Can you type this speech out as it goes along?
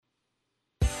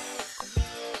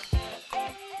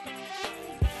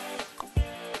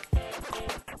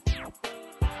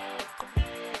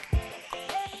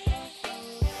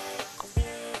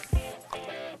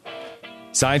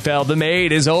Seinfeld, The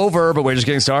Maid is over, but we're just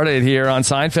getting started here on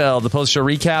Seinfeld, the post-show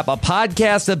recap, a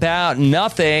podcast about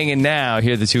nothing. And now,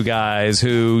 here are the two guys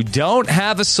who don't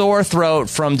have a sore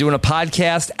throat from doing a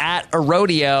podcast at a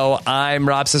rodeo. I'm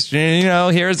Rob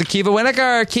Cesternino. Here's Akiva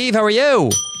Winokur. Keith, how are you? I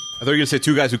thought you were going to say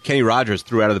two guys who Kenny Rogers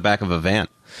threw out of the back of a van.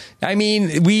 I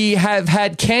mean, we have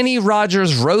had Kenny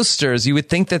Rogers roasters. You would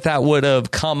think that that would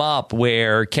have come up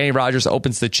where Kenny Rogers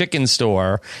opens the chicken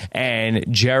store and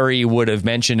Jerry would have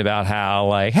mentioned about how,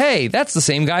 like, hey, that's the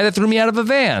same guy that threw me out of a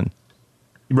van.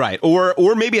 Right. Or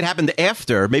maybe it happened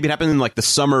after. Maybe it happened in like the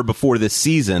summer before this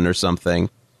season or something,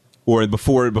 or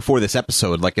before this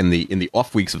episode, like in the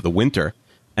off weeks of the winter.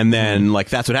 And then like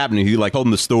that's what happened. He like told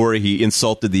him the story. He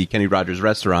insulted the Kenny Rogers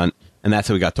restaurant. And that's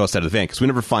how he got tossed out of the van, because we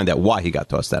never find out why he got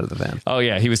tossed out of the van. Oh,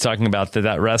 yeah. He was talking about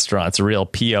that restaurant's a real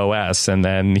POS, and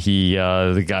then he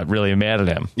got really mad at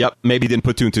him. Yep. Maybe he didn't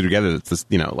put two and two together. It's just,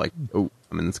 like, oh,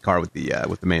 I'm in this car with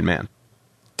the main man.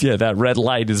 Yeah, that red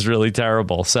light is really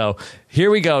terrible. So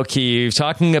here we go, Keith,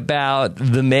 talking about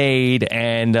The Maid.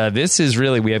 And this is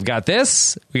really, we got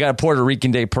a Puerto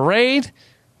Rican Day Parade.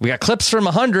 We got clips from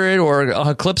 100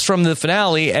 or clips from the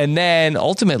finale, and then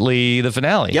ultimately the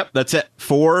finale. Yep, that's it.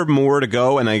 4 more to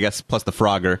go, and I guess plus the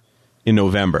Frogger in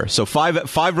November. So five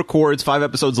records, 5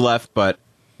 episodes left, but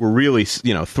we're really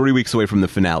 3 weeks away from the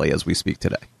finale as we speak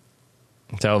today.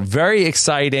 So very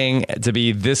exciting to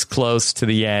be this close to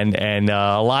the end, and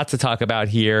a lot to talk about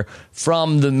here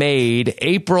from The Maid,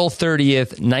 April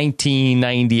 30th,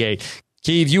 1998.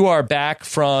 Keith, you are back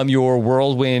from your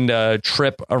whirlwind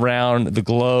trip around the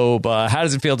globe. How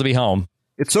does it feel to be home?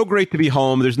 It's so great to be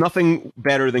home. There's nothing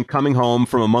better than coming home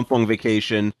from a month-long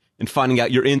vacation and finding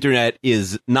out your internet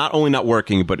is not only not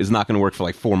working, but is not going to work for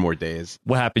like 4 more days.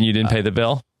 What happened? You didn't pay the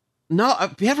bill? No,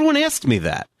 everyone asked me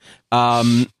that.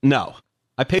 No,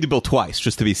 I paid the bill twice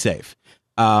just to be safe.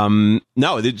 No,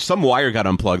 some wire got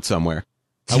unplugged somewhere.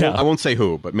 I won't say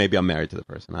who, but maybe I'm married to the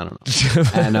person. I don't know.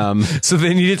 And so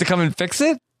they needed to come and fix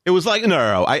it? It was like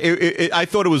no. I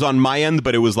thought it was on my end,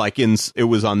 but it was like it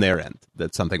was on their end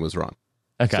that something was wrong.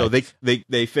 Okay. So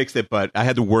they fixed it, but I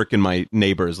had to work in my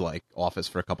neighbor's like office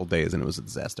for a couple days, and it was a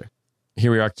disaster.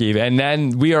 Here we are, Keith, and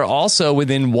then we are also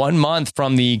within 1 month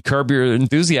from the Curb Your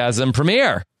Enthusiasm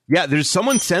premiere. Yeah, there's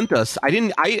someone sent us.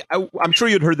 I'm sure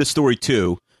you'd heard this story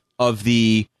too of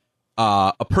the.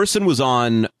 A person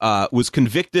was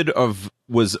convicted of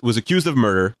was accused of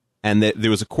murder, and there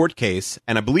was a court case,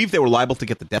 and I believe they were liable to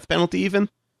get the death penalty even,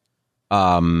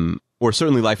 or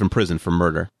certainly life in prison for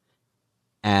murder.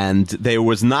 And there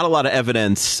was not a lot of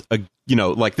evidence,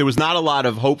 there was not a lot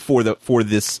of hope for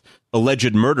this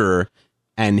alleged murderer,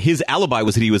 and his alibi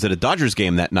was that he was at a Dodgers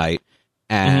game that night,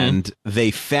 and they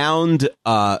found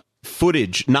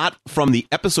footage not from the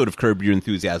episode of Curb Your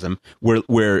Enthusiasm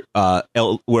where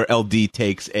LD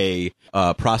takes a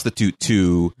prostitute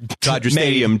to Dodger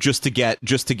Stadium just to get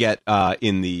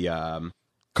in the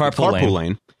carpool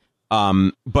lane.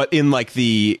 But in like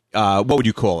the what would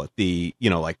you call it, the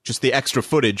just the extra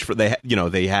footage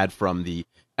they had from the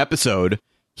episode,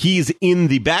 he's in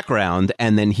the background,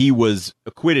 and then he was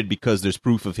acquitted because there's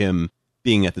proof of him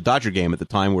being at the Dodger game at the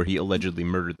time where he allegedly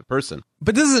murdered the person.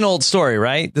 But this is an old story,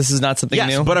 right? This is not something new?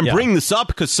 Yes, but I'm bringing this up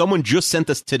because someone just sent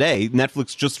us today.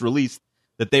 Netflix just released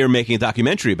that they are making a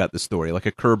documentary about this story, like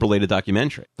a Curb-related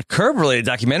documentary. A Curb-related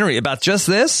documentary about just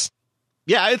this?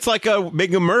 Yeah, it's like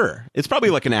making a murder. It's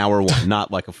probably like an hour one, not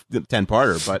like a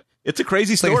 10-parter, but it's a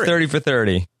crazy story. Like 30 for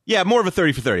 30. Yeah, more of a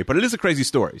 30 for 30, but it is a crazy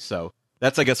story. So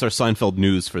that's, I guess, our Seinfeld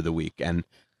news for the week and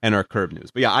our Curb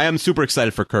news. But yeah, I am super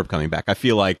excited for Curb coming back. I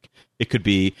feel like it could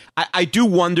be. I do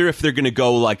wonder if they're going to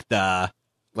go like the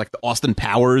Austin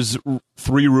Powers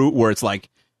 3 route, where it's like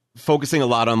focusing a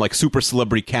lot on like super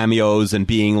celebrity cameos and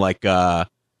being like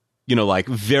like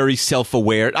very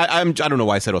self-aware. I don't know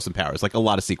why I said Austin Powers. Like a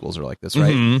lot of sequels are like this,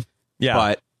 right? Mm-hmm. Yeah,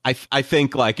 but I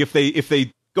think like if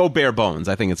they go bare bones,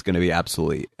 I think it's going to be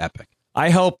absolutely epic. I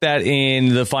hope that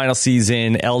in the final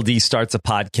season, LD starts a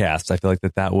podcast. I feel like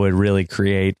that would really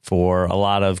create for a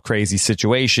lot of crazy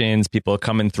situations. People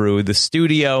coming through the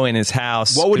studio in his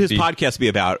house. What would his podcast be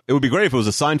about? It would be great if it was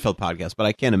a Seinfeld podcast, but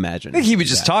I can't imagine. I think he would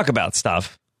just talk about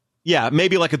stuff. Yeah,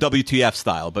 maybe like a WTF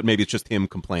style, but maybe it's just him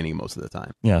complaining most of the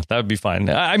time. Yeah, that would be fine.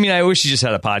 I mean, I wish he just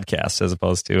had a podcast as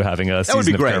opposed to having a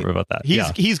season of Curb about that.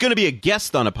 He's going to be a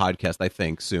guest on a podcast, I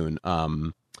think, soon.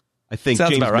 I think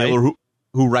Sounds James right. Miller,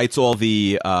 who writes all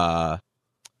the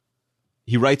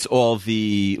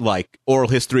like oral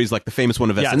histories, like the famous one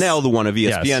of SNL, the one of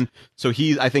ESPN. Yes. So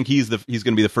I think he's going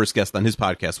to be the first guest on his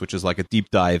podcast, which is like a deep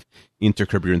dive into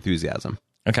Curb Your Enthusiasm.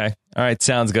 Okay. All right.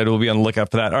 Sounds good. We'll be on the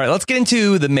lookout for that. All right. Let's get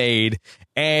into The Maid.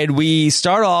 And we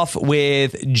start off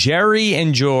with Jerry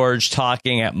and George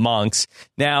talking at Monk's.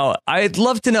 Now, I'd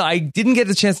love to know. I didn't get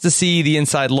the chance to see the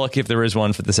inside look, if there is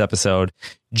one, for this episode.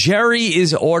 Jerry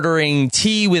is ordering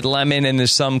tea with lemon, and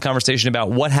there's some conversation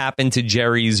about what happened to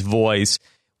Jerry's voice.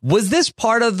 Was this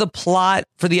part of the plot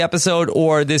for the episode,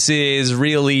 or this is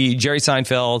really Jerry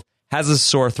Seinfeld has a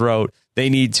sore throat? They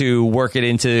need to work it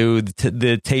into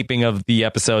the taping of the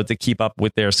episode to keep up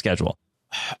with their schedule.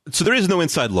 So there is no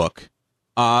inside look.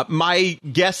 My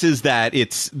guess is that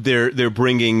they're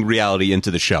bringing reality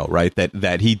into the show, right?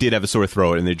 That he did have a sore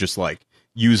throat, and they're just like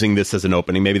using this as an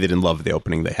opening. Maybe they didn't love the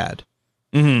opening they had.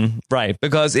 Mm-hmm, right,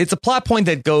 because it's a plot point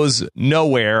that goes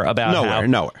nowhere about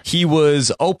nowhere. He was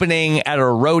opening at a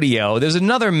rodeo. There's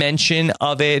another mention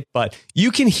of it, but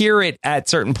you can hear it at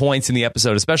certain points in the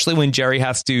episode, especially when Jerry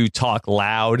has to talk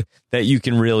loud, that you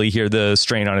can really hear the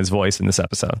strain on his voice in this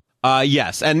episode.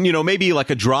 Yes, and maybe like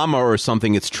a drama or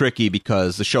something, it's tricky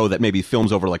because the show that maybe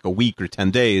films over like a week or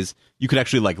 10 days, you could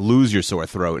actually like lose your sore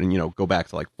throat and go back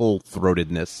to like full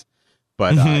throatedness.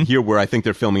 But here, where I think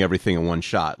they're filming everything in one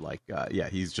shot,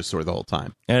 he's just sore the whole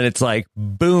time. And it's like,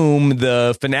 boom,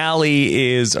 the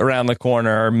finale is around the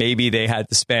corner. Maybe they had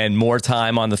to spend more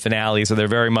time on the finale, so they're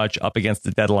very much up against the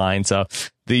deadline. So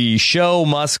the show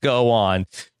must go on.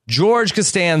 George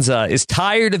Costanza is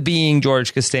tired of being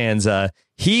George Costanza.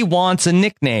 He wants a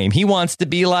nickname. He wants to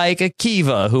be like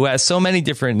Akiva, who has so many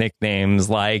different nicknames,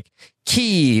 like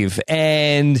Keeve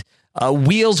and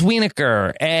Wheels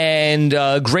Wienerker and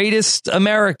Greatest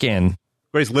American.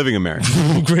 Greatest Living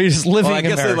American. Greatest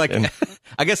Living American.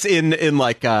 I guess in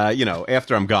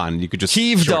after I'm gone, you could just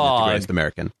Keeve Dog. Greatest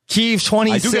American. Keeve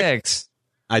 26.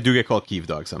 I do get called Keeve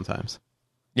Dog sometimes.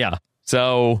 Yeah.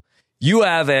 So you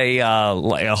have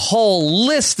a whole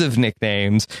list of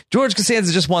nicknames. George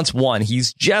Costanza just wants one.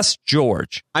 He's just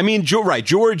George. I mean, right.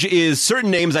 George is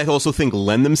certain names I also think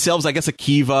lend themselves. I guess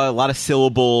Akiva, a lot of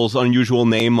syllables, unusual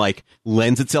name, like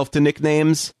lends itself to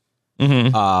nicknames.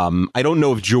 Mm-hmm. I don't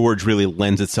know if George really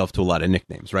lends itself to a lot of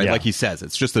nicknames, right? Yeah. Like he says,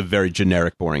 it's just a very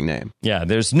generic, boring name. Yeah,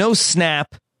 there's no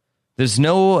snap. There's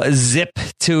no zip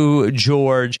to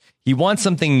George. He wants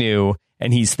something new,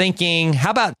 and he's thinking,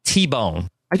 how about T-Bone?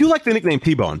 I do like the nickname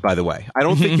T-Bone, by the way. I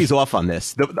don't think he's off on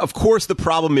this. Of course, the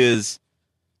problem is,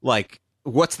 like,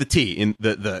 what's the T in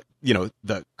the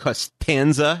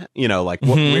Costanza?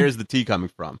 Where's the T coming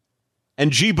from?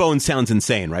 And G-Bone sounds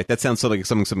insane, right? That sounds like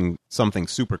something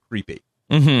super creepy.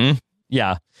 Mm-hmm.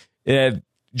 Yeah.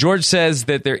 George says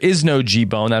that there is no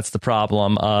G-Bone. That's the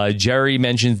problem. Jerry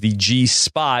mentions the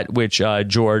G-Spot, which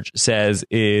George says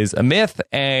is a myth,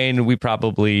 and we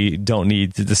probably don't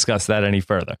need to discuss that any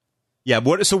further. Yeah,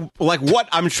 what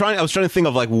I was trying to think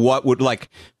of, like, what would, like,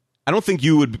 I don't think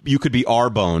you could be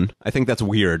R-Bone. I think that's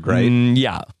weird, right?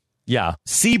 Yeah.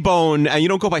 C-Bone, and you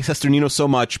don't go by Sesternino so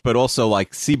much, but also,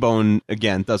 like, C-Bone,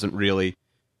 again, doesn't really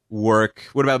work.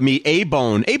 What about me?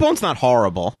 A-Bone. A-Bone's not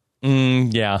horrible.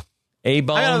 Yeah.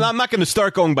 A-Bone? I'm not going to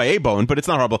start going by A-Bone, but it's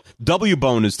not horrible.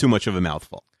 W-Bone is too much of a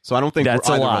mouthful. So I don't think either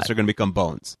of us are going to become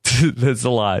Bones. That's a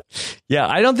lot. Yeah,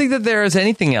 I don't think that there is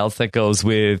anything else that goes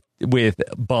with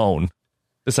bone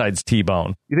besides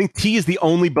T-Bone. You think T is the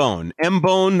only bone?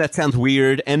 M-Bone, that sounds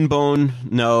weird. N-Bone,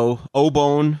 no.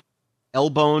 O-Bone,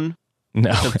 L-Bone, no.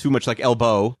 That sounds too much like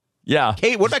elbow. Yeah.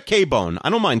 What about K-Bone?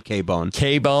 I don't mind K-Bone.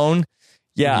 K-Bone?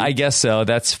 Yeah, I guess so.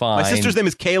 That's fine. My sister's name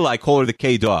is Kayla. I call her the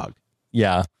K-Dog.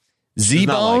 Yeah.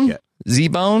 Z-Bone? Like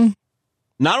Z-Bone?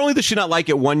 Not only does she not like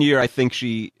it, one year I think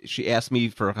she asked me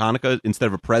for Hanukkah instead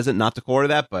of a present not to call her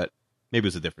that, but maybe it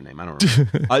was a different name. I don't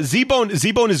remember.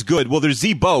 Z-Bone is good. Well, there's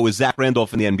Z-Bo is Zach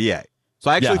Randolph in the NBA. So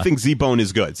I actually think Z-Bone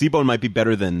is good. Z-Bone might be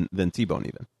better than T-Bone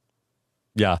even.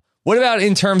 Yeah. What about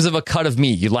in terms of a cut of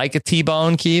meat? You like a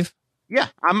T-Bone, Keeve? Yeah.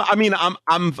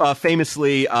 I'm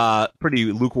famously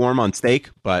pretty lukewarm on steak,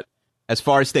 but as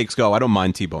far as steaks go, I don't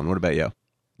mind T-Bone. What about you?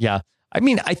 Yeah. I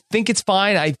mean, I think it's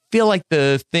fine. I feel like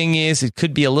the thing is it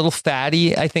could be a little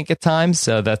fatty, I think, at times.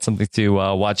 So that's something to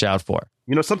watch out for.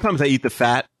 Sometimes I eat the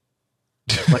fat.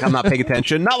 Like I'm not paying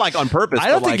attention. Not like on purpose. I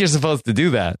don't think you're supposed to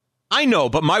do that. I know,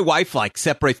 but my wife like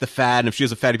separates the fat. And if she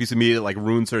has a fatty piece of meat, it like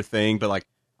ruins her thing. But like,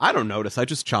 I don't notice. I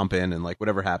just chomp in and like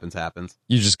whatever happens, happens.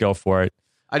 You just go for it.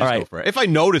 I just go for it. If I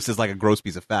notice it's like a gross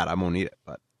piece of fat, I won't eat it.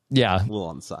 But yeah, a little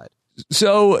on the side.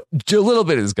 So a little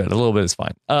bit is good. A little bit is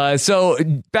fine. So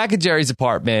back at Jerry's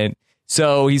apartment.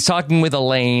 So he's talking with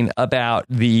Elaine about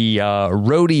the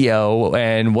rodeo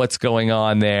and what's going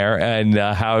on there and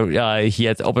how he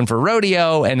had to open for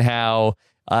rodeo and how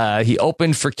he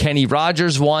opened for Kenny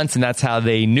Rogers once. And that's how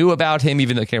they knew about him,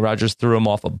 even though Kenny Rogers threw him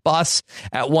off a bus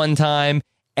at one time.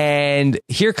 And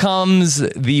here comes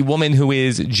the woman who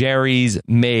is Jerry's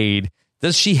maid.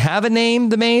 Does she have a name,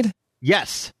 the maid?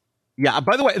 Yes. Yeah.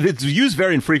 By the way, it's used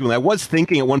very infrequently. I was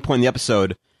thinking at one point in the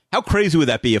episode, how crazy would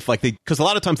that be if, like, because a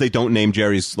lot of times they don't name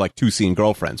Jerry's, like, two-scene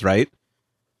girlfriends, right?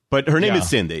 But her name is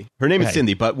Cindy. Her name is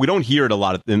Cindy, but we don't hear it a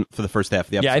lot for the first half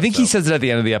of the episode. Yeah, I think he says it at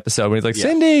the end of the episode when he's like,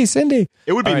 Cindy, Cindy.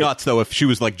 It would be nuts, though, if she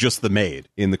was, like, just the maid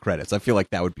in the credits. I feel like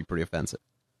that would be pretty offensive.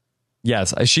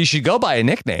 Yes, she should go by a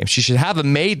nickname. She should have a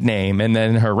maid name and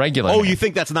then her regular name. You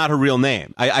think that's not her real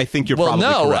name? I think you're probably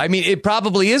correct. I mean, it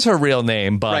probably is her real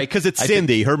name, but... Right, because it's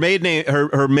Cindy. Her maid name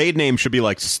her maid name should be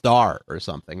like Star or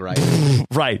something, right?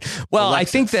 Right. Well, Alexis.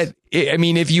 I think that, I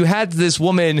mean, if you had this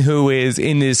woman who is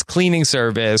in this cleaning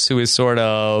service, who is sort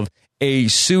of a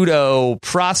pseudo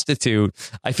prostitute,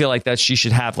 I feel like that she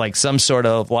should have like some sort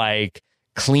of like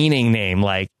cleaning name,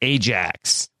 like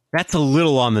Ajax. That's a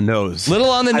little on the nose. Little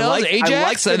on the nose,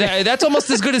 Ajax? That's almost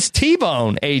as good as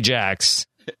T-Bone, Ajax.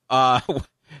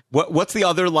 What's the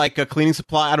other, like, a cleaning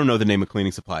supply? I don't know the name of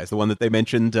cleaning supplies. The one that they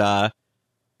mentioned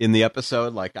in the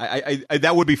episode. Like, I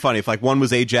that would be funny if, like, one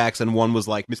was Ajax and one was,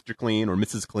 like, Mr. Clean or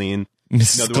Mrs. Clean.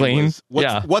 Mrs. Clean?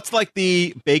 What's, like,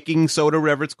 the baking soda,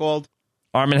 whatever it's called?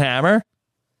 Arm & Hammer?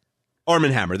 Arm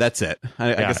 & Hammer, that's it.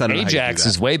 I guess I don't know Ajax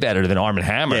is way better than Arm &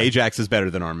 Hammer. Yeah, Ajax is better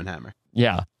than Arm & Hammer.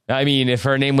 Yeah. I mean, if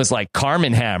her name was like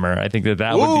Carmen Hammer, I think that would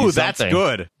be something. That's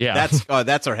good. Yeah.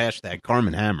 That's our hashtag,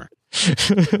 Carmen Hammer.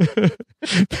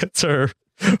 That's her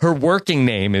working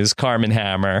name is Carmen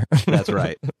Hammer. That's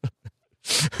right.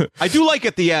 I do like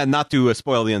at the end, not to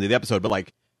spoil the end of the episode, but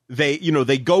like they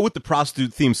go with the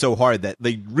prostitute theme so hard that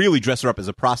they really dress her up as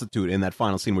a prostitute in that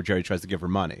final scene where Jerry tries to give her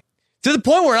money. To the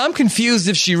point where I'm confused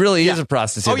if she really is a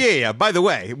prostitute. Oh, yeah. By the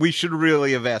way, we should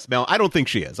really have asked Mel. I don't think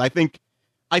she is. I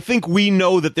think we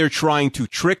know that they're trying to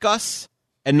trick us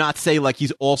and not say, like,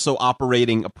 he's also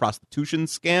operating a prostitution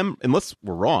scam. Unless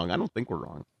we're wrong. I don't think we're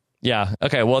wrong. Yeah.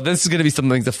 Okay. Well, this is going to be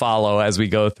something to follow as we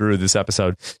go through this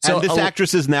episode. So and this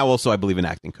actress is now also, I believe, an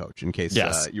acting coach, in case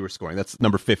you were scoring. That's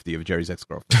number 50 of Jerry's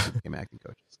ex-girlfriends who became acting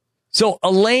coaches. So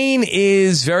Elaine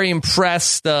is very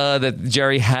impressed that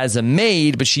Jerry has a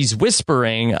maid, but she's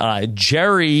whispering.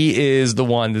 Jerry is the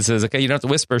one that says, okay, you don't have to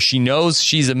whisper. She knows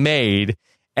she's a maid.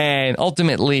 And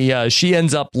ultimately, she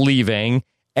ends up leaving.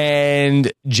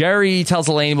 And Jerry tells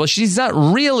Elaine, well, she's not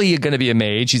really going to be a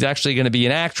maid. She's actually going to be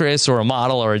an actress or a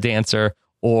model or a dancer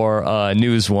or a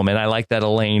newswoman. I like that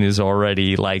Elaine is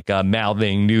already like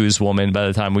mouthing newswoman by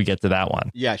the time we get to that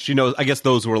one. Yeah, she knows. I guess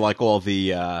those were like all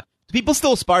the... do people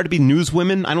still aspire to be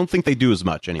newswomen? I don't think they do as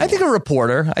much anymore. I think a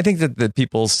reporter. I think that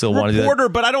people still want to do that. Reporter,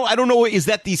 but I don't know. Is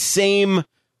that the same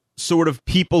sort of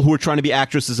people who are trying to be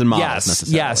actresses and models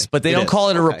necessarily? Yes, but they don't call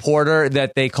it a reporter,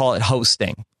 that they call it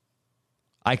hosting.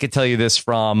 I could tell you this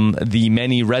from the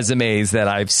many resumes that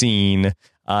I've seen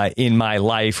in my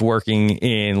life working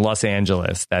in Los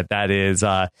Angeles, that is,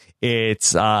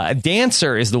 it's a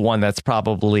dancer is the one that's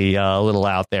probably a little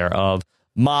out there of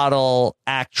model,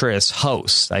 actress,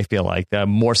 host. I feel like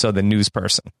more so than news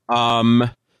person.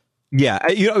 Yeah,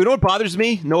 you know what bothers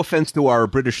me? No offense to our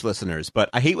British listeners, but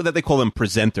I hate that they call them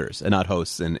presenters and not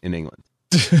hosts in England.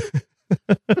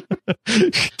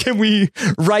 Can we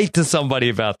write to somebody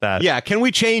about that? Yeah, can we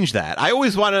change that? I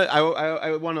always want to.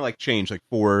 I want to like change like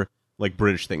for like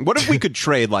British thing. What if we could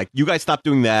trade? Like, you guys stop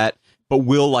doing that, but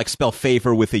we'll like spell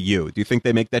favor with a U. Do you think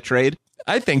they make that trade?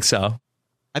 I think so.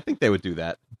 I think they would do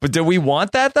that. But do we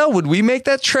want that though? Would we make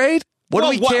that trade? What do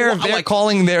we care if they're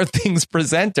calling their things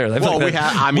presenter? Well, we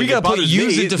got to put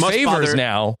U's into favors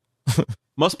now.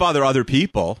 Must bother other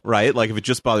people, right? Like if it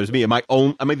just bothers me, am I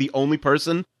the only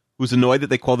person who's annoyed that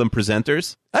they call them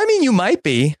presenters? I mean, you might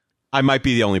be. I might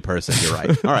be the only person. You're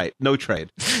right. All right, no trade.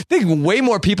 I think way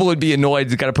more people would be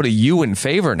annoyed. Got to put a U in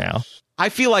favor now. I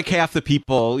feel like half the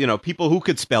people, people who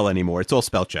could spell anymore, it's all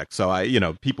spell check.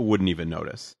 So people wouldn't even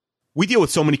notice. We deal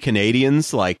with so many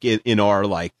Canadians, like in our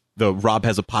like the Rob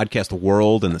Has a Podcast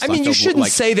world, and the you shouldn't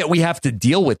say that we have to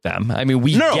deal with them. I mean,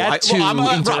 we get to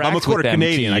interact I'm a quarter with them,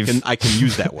 Canadian. Keith. I can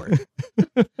use that word.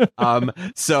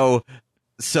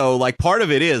 So like part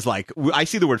of it is like I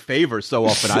see the word favor so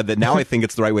often that now I think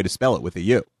it's the right way to spell it with a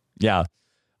U. Yeah.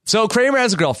 So Kramer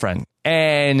has a girlfriend,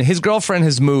 and his girlfriend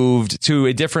has moved to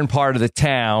a different part of the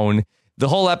town. The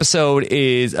whole episode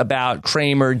is about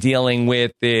Kramer dealing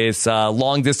with this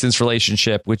long-distance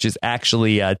relationship, which is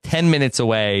actually 10 minutes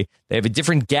away. They have a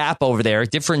different gap over there,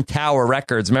 different Tower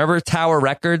Records. Remember Tower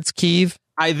Records, Keeve?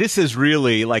 This is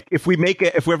really, like, if we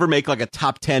ever make, like, a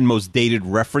top 10 most dated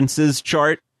references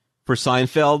chart for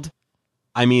Seinfeld,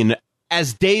 I mean,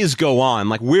 as days go on,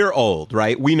 like, we're old,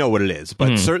 right? We know what it is.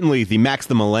 But certainly the Max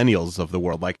the Millennials of the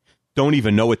world, like, don't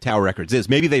even know what Tower Records is.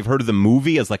 Maybe they've heard of the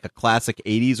movie as like a classic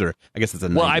 80s, or I guess it's a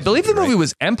 90s. Well, I believe the movie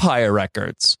was Empire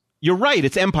Records. You're right.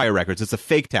 It's Empire Records. It's a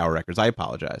fake Tower Records. I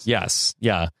apologize. Yes.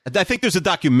 Yeah. I think there's a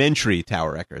documentary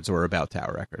Tower Records or about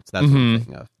Tower Records. That's what I'm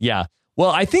thinking of. Yeah. Well,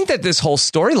 I think that this whole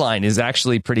storyline is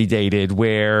actually pretty dated,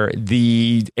 where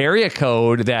the area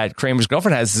code that Kramer's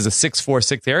girlfriend has is a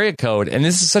 646 area code. And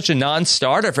this is such a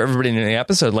non-starter for everybody in the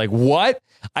episode. Like, what?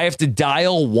 I have to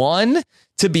dial 1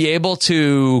 to be able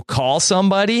to call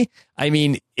somebody? I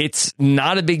mean, it's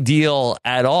not a big deal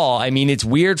at all. I mean, it's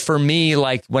weird for me,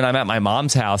 like when I'm at my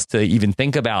mom's house, to even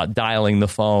think about dialing the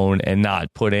phone and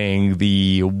not putting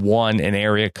the 1 and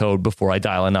area code before I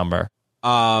dial a number.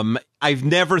 I've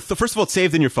never, first of all, it's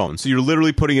saved in your phone. So you're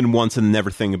literally putting it in once and never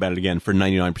thinking about it again for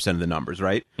 99% of the numbers,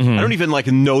 right? I don't even like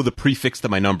know the prefix to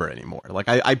my number anymore. Like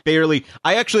I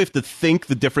actually have to think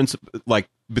the difference like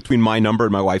between my number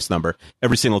and my wife's number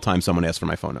every single time someone asks for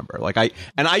my phone number. Like I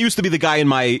used to be the guy in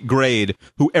my grade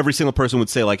who every single person would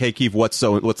say like, hey, Keith, what's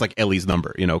like Ellie's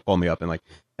number? You know, call me up and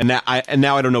now I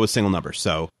don't know a single number.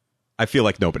 So I feel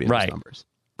like nobody knows numbers.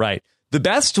 Right. The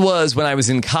best was when I was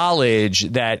in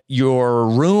college that your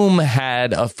room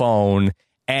had a phone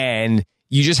and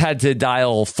you just had to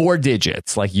dial 4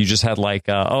 digits. Like you just had like,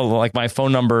 like my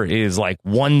phone number is like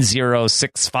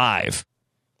 1065.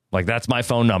 Like that's my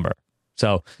phone number.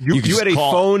 So you had a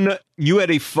phone. You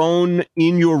had a phone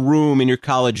in your room in your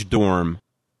college dorm.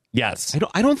 Yes.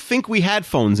 I don't think we had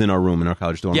phones in our room in our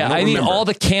college dorm. Yeah, I mean, all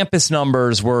the campus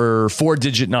numbers were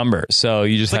 4-digit numbers. So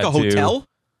you just like had a hotel?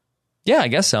 Yeah, I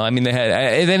guess so. I mean, they had,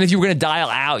 and then if you were going to dial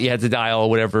out, you had to dial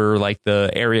whatever like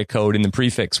the area code and the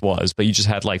prefix was, but you just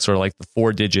had like sort of like the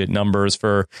 4-digit numbers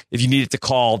for if you needed to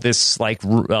call this like,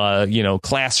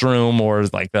 classroom or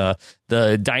like the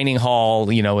dining hall,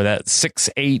 that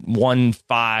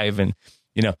 6815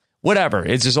 and, whatever.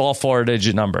 It's just all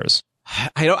 4-digit numbers.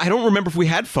 I don't remember if we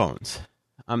had phones.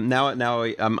 Now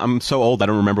I'm so old I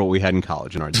don't remember what we had in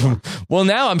college in our dorm. Well,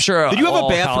 now I'm sure. Did you have a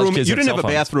bathroom? You didn't have a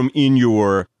bathroom in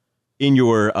your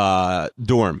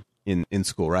dorm in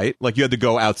school, right? Like you had to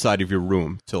go outside of your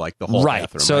room to like the whole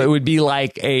bathroom. So it would be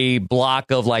like a block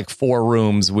of like 4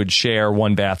 rooms would share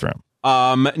one bathroom.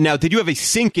 Now, did you have a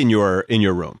sink in your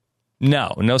room?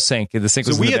 No sink. The sink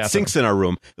was in the bathroom. So we had sinks in our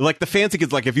room. Like the fancy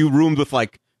kids, like if you roomed with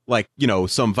like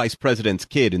some vice president's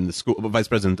kid in the school, vice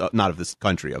president, not of this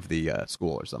country, of the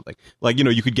school or something. Like,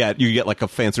 you could get like a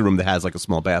fancy room that has like a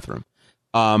small bathroom.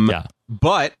 Yeah.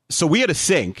 But so we had a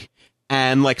sink.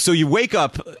 And like, so you wake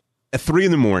up at 3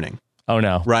 a.m. Oh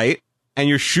no! Right, and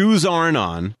your shoes aren't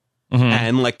on,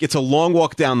 and like it's a long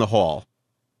walk down the hall.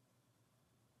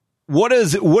 What do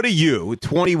you,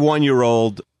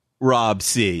 21-year-old Rob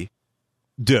C,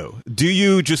 do? Do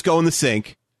you just go in the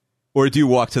sink, or do you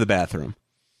walk to the bathroom?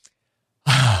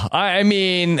 I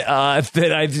mean, that's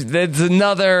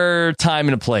another time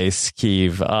and a place,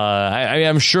 Keeve.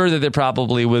 I'm sure that there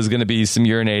probably was going to be some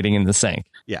urinating in the sink.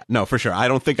 Yeah, no, for sure. I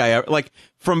don't think I ever, like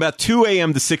from about 2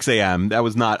 a.m. to 6 a.m. I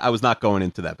was not going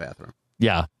into that bathroom.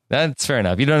 Yeah, that's fair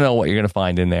enough. You don't know what you're going to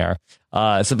find in there.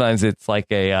 Sometimes it's like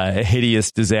a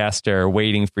hideous disaster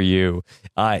waiting for you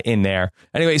in there.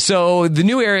 Anyway, so the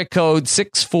new area code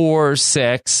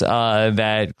 646,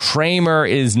 that Kramer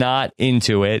is not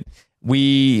into it.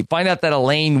 We find out that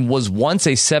Elaine was once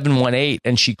a 718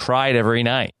 and she cried every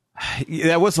night.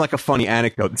 That was like a funny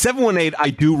anecdote. 718, I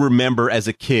do remember as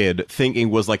a kid thinking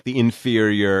was like the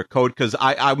inferior code because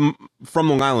I'm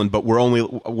from Long Island, but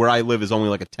where I live is only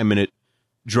like a 10-minute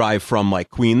drive from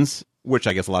like Queens, which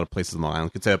I guess a lot of places in Long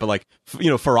Island could say that. But like,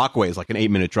 Far Rockaway is like an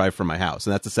 8-minute drive from my house,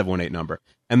 and that's a 718 number.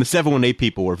 And the 718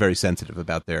 people were very sensitive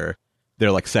about their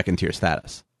like second-tier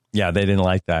status. Yeah, they didn't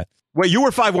like that. Wait, you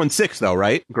were 516 though,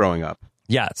 right? Growing up.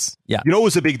 Yes. Yeah. It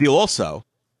was a big deal also.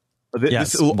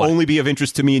 This will only be of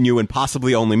interest to me and you and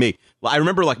possibly only me. I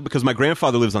remember like because my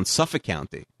grandfather lives on Suffolk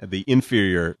County, the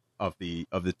inferior of the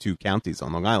 2 counties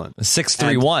on Long Island.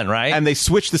 631, right? And they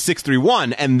switched to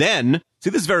 631 and then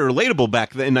this is very relatable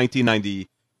back in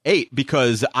 1998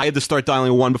 because I had to start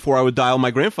dialing 1 before I would dial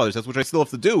my grandfather's house, which I still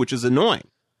have to do, which is annoying.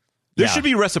 There should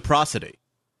be reciprocity.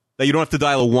 That you don't have to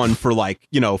dial a 1 for like,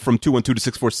 from 212 to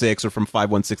 646 or from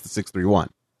 516 to 631.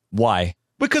 Why?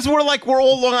 Because we're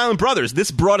all Long Island brothers.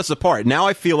 This brought us apart. Now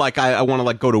I feel like I want to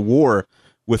like go to war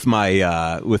with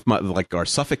my like our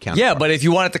Suffolk County. Yeah, but if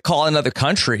you wanted to call another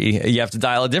country, you have to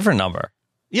dial a different number.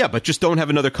 Yeah, but just don't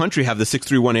have another country have the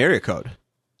 631 area code.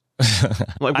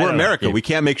 Like we're America, we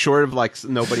can't make sure of like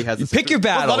nobody has. Pick your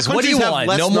battles. What do you want?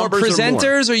 No more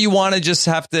presenters, or you want to just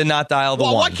have to not dial the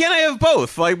 1? Why can't I have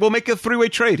both? Like we'll make a 3-way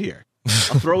trade here.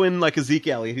 I'll throw in like a Zeke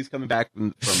Elliott. He's coming back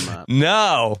from.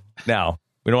 No,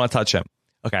 we don't want to touch him.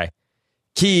 Okay,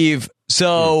 Keeve.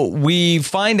 So we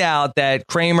find out that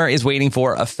Kramer is waiting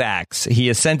for a fax. He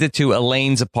has sent it to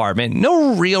Elaine's apartment.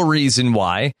 No real reason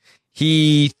why.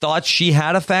 He thought she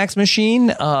had a fax machine,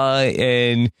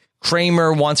 and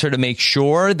Kramer wants her to make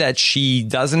sure that she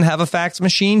doesn't have a fax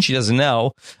machine. She doesn't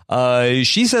know.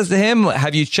 She says to him,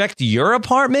 have you checked your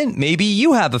apartment? Maybe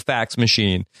you have a fax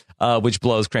machine, which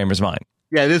blows Kramer's mind.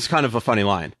 Yeah, this is kind of a funny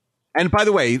line. And by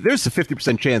the way, there's a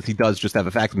 50% chance he does just have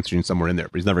a fax machine somewhere in there,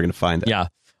 but he's never going to find it. Yeah.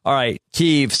 All right,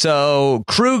 Keeve. So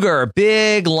Kruger,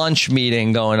 big lunch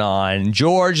meeting going on.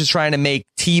 George is trying to make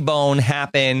T-bone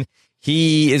happen.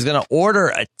 He is going to order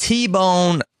a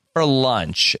T-bone for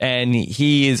lunch, and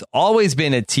he has always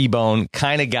been a T-bone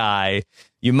kind of guy.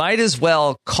 You might as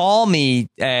well call me.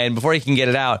 And before he can get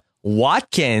it out,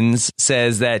 Watkins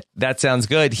says that sounds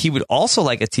good. He would also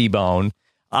like a T-bone.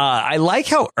 I like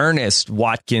how earnest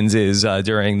Watkins is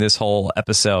during this whole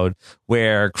episode,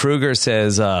 where Kruger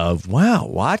says, wow,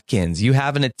 Watkins, you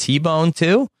having a T-bone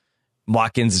too?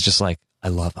 Watkins is just like, I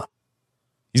love him.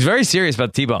 He's very serious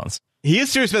about T-bones. He is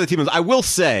serious about the T-bones. I will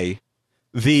say,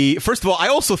 first of all, I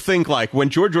also think like when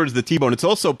George orders the T-bone, it's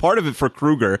also part of it for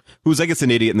Kruger, who's I guess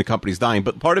an idiot and the company's dying,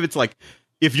 but part of it's like,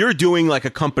 if you're doing like a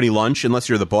company lunch, unless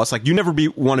you're the boss, like you never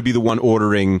want to be the one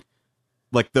ordering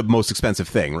like the most expensive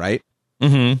thing, right?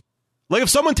 Mm-hmm. Like if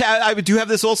someone, I do have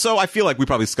this also, I feel like we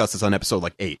probably discussed this on episode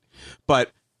like 8,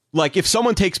 but like if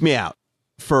someone takes me out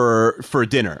for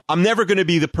dinner, I'm never going to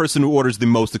be the person who orders the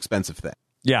most expensive thing.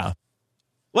 Yeah.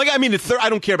 Like, I mean, I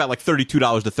don't care about like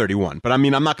 $32 to $31, but I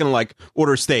mean, I'm not going to like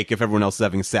order a steak if everyone else is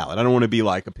having a salad. I don't want to be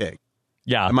like a pig.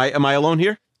 Yeah. Am I alone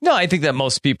here? No, I think that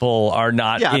most people are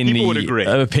not in the would agree.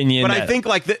 Opinion. But I think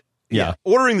like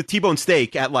ordering the T-bone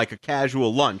steak at like a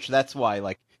casual lunch, that's why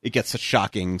like it gets such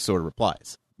shocking sort of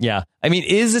replies. Yeah. I mean,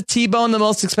 is a T-bone the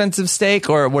most expensive steak,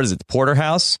 or what is it, the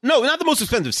porterhouse? No, not the most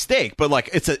expensive steak, but like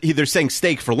they're saying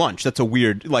steak for lunch. That's a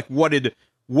weird, like what did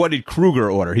Kruger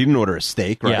order? He didn't order a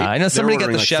steak, right? Yeah, I know somebody got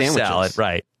the like chef sandwiches. salad,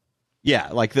 right? Yeah,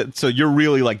 like that. So you're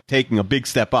really like taking a big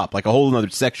step up, like a whole other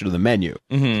section of the menu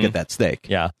to get that steak.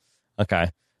 Yeah. Okay.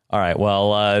 All right.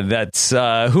 Well, that's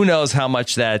who knows how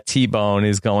much that T-bone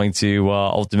is going to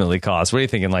ultimately cost. What are you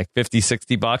thinking? Like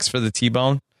 $50-$60 for the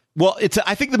T-bone? Well,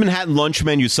 I think the Manhattan lunch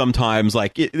menu sometimes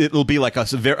like it'll be like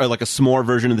a smaller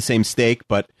version of the same steak,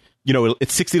 but you know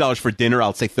it's $60 for dinner.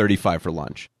 I'll say $35 for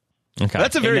lunch. Okay,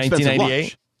 that's a very expensive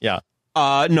lunch. Yeah.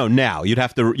 No, now you'd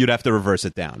have to reverse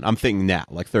it down. I'm thinking now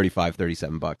like $35,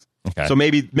 $37. Okay. So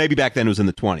maybe back then it was in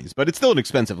the 20s, but it's still an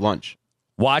expensive lunch.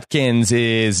 Watkins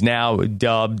is now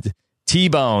dubbed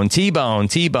T-bone, T-bone,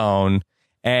 T-bone.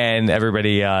 And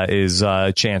everybody is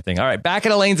chanting. All right, back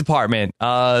at Elaine's apartment.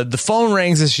 The phone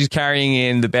rings as she's carrying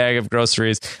in the bag of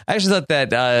groceries. I actually thought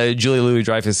that Julia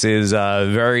Louis-Dreyfus is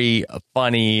very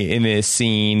funny in this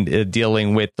scene,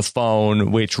 dealing with the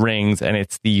phone, which rings, and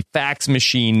it's the fax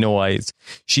machine noise.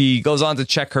 She goes on to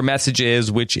check her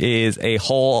messages, which is a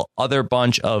whole other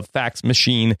bunch of fax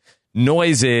machine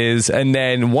noises. And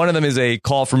then one of them is a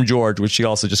call from George, which she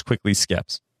also just quickly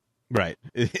skips. Right.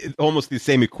 Almost the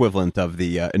same equivalent of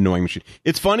the annoying machine.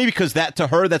 It's funny because that to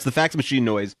her, that's the fax machine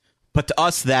noise. But to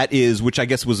us, that is, which I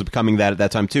guess was becoming that at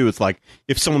that time, too. It's like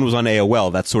if someone was on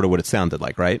AOL, that's sort of what it sounded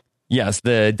like, right? Yes,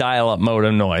 the dial-up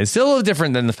modem noise. Still a little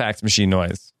different than the fax machine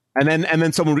noise. And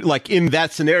then someone, like in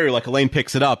that scenario, like Elaine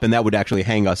picks it up and that would actually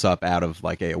hang us up out of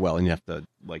like AOL and you have to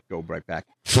like go right back.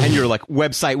 And your like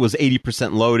website was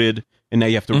 80% loaded and now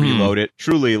you have to reload it.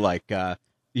 Truly like...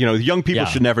 young people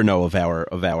should never know of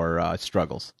our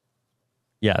struggles.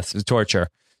 Yes, it's torture.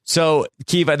 So,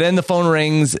 Kiva, then the phone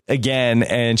rings again,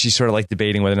 and she's sort of like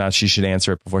debating whether or not she should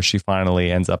answer it before she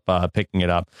finally ends up picking it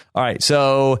up. All right,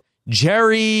 so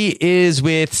Jerry is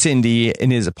with Cindy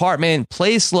in his apartment.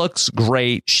 Place looks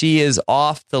great. She is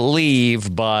off to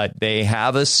leave, but they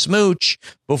have a smooch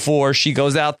before she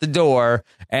goes out the door.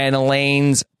 And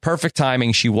Elaine's perfect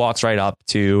timing. She walks right up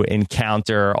to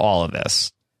encounter all of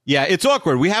this. Yeah, it's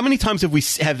awkward. How many times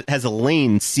has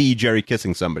Elaine see Jerry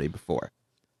kissing somebody before?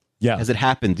 Yeah. Has it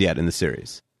happened yet in the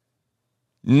series?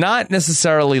 Not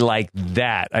necessarily like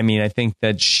that. I mean, I think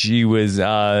that she was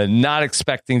not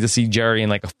expecting to see Jerry in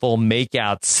like a full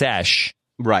makeout sesh.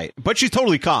 Right. But she's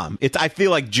totally calm. I feel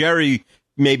like Jerry,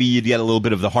 maybe you'd get a little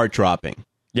bit of the heart dropping.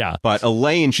 Yeah. But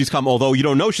Elaine, she's calm, although you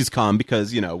don't know she's calm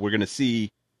because, we're going to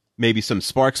see maybe some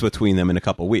sparks between them in a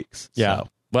couple weeks. Yeah. So.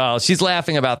 Well, she's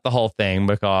laughing about the whole thing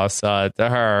because to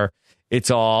her, it's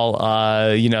all,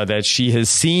 that she has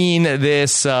seen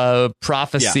this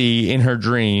prophecy in her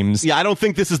dreams. Yeah, I don't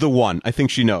think this is the one. I think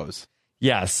she knows.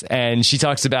 Yes. And she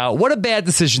talks about what a bad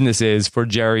decision this is for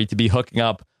Jerry to be hooking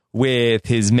up with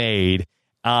his maid.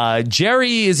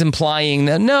 Jerry is implying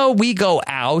that, no, we go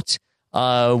out.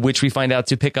 which we find out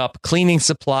to pick up cleaning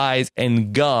supplies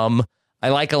and gum. I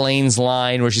like Elaine's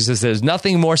line where she says there's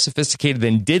nothing more sophisticated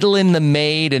than diddling the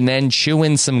maid and then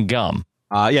chewing some gum.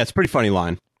 Yeah, it's a pretty funny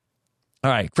line. All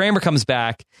right, Kramer comes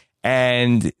back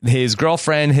and his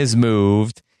girlfriend has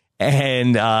moved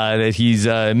and that he's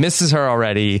misses her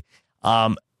already.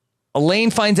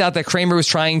 Elaine finds out that Kramer was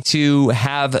trying to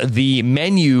have the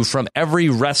menu from every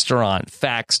restaurant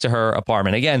faxed to her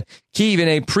apartment. Again, Keeve, in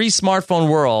a pre-smartphone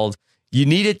world, you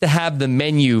needed to have the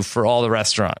menu for all the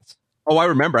restaurants. Oh, I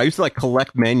remember. I used to like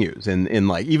collect menus in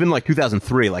like even like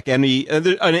 2003. Like any, and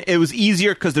it was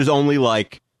easier because there was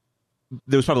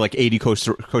probably like 80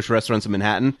 kosher restaurants in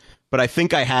Manhattan. But I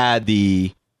think I had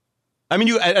you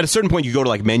at a certain point you go to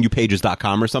like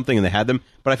menupages.com or something and they had them.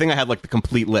 But I think I had like the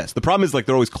complete list. The problem is like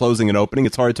they're always closing and opening.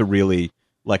 It's hard to really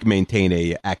like maintain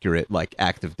a accurate like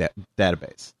active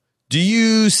database. Do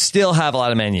you still have a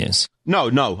lot of menus?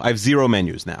 No, I have 0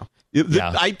 menus now.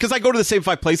 Because I go to the same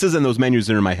 5 places and those menus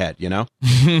are in my head, you know?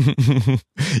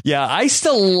 Yeah, I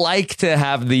still like to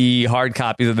have the hard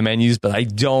copies of the menus, but I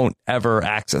don't ever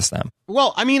access them.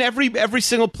 Well, I mean, every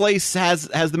single place has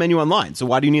the menu online. So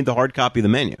why do you need the hard copy of the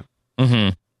menu?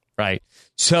 Mm-hmm. Right.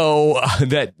 So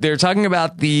that they're talking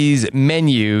about these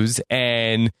menus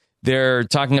and they're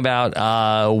talking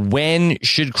about when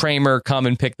should Kramer come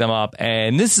and pick them up.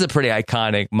 And this is a pretty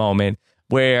iconic moment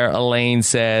where Elaine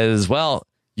says, well,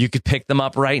 you could pick them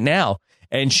up right now.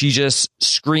 And she just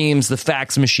screams the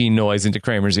fax machine noise into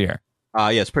Kramer's ear. Yeah,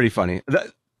 it's pretty funny.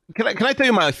 Can I tell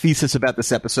you my thesis about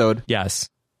this episode? Yes.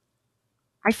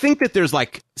 I think that there's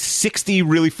like 60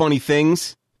 really funny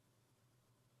things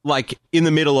like in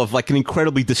the middle of like an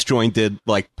incredibly disjointed,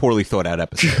 like poorly thought out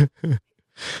episode.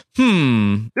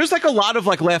 There's like a lot of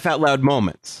like laugh out loud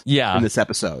moments in this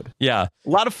episode. Yeah. A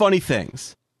lot of funny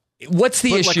things. What's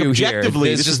the issue here?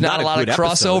 There's just not a lot of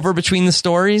crossover between the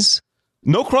stories?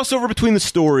 No crossover between the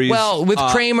stories. Well, with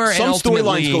Kramer and some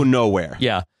storylines go nowhere.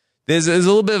 Yeah. There's a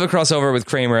little bit of a crossover with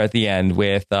Kramer at the end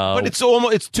with but it's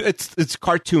almost it's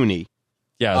cartoony.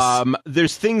 Yes.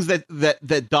 There's things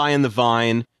that die in the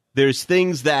vine. There's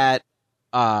things that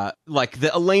like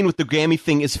the Elaine with the Gammy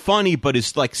thing is funny but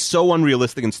is like so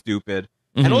unrealistic and stupid.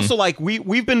 Mm-hmm. And also like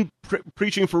we've been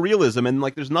preaching for realism and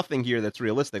like there's nothing here that's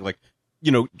realistic. Like,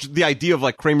 you know, the idea of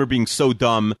like Kramer being so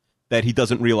dumb that he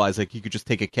doesn't realize like he could just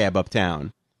take a cab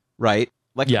uptown, right?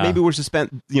 Like maybe we're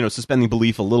suspending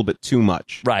belief a little bit too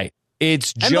much, right?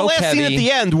 It's and joke the last heavy. scene at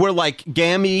the end where like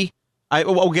Gammy,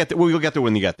 we'll get there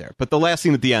when you get there. But the last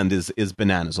scene at the end is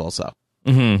bananas also.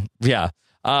 Mm-hmm. Yeah.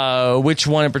 Which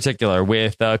one in particular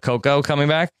with Coco coming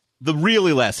back? The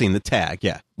really last scene, the tag,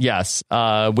 yeah. Yes.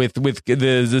 With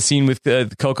the scene with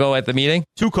Coco at the meeting.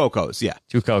 2 Cocos, yeah.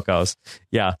 2 Cocos,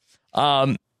 yeah.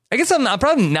 I guess I'm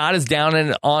probably not as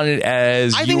down on it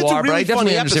as I think you it's are, a really but I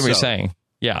definitely funny understand what you're episode. saying.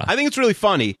 Yeah. I think it's really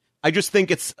funny. I just think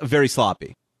it's very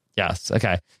sloppy. Yes.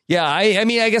 Okay. Yeah. I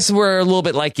mean, I guess we're a little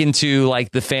bit like into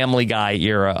like the Family Guy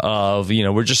era of, you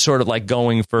know, we're just sort of like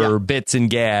going for bits and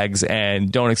gags and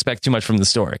don't expect too much from the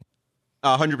story.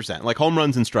 100%. Like home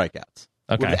runs and strikeouts.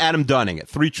 Okay. With Adam Dunning it.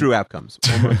 3 true outcomes.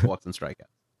 Home runs, walks, and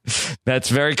strikeouts. That's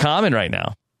very common right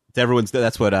now.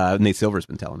 That's what Nate Silver's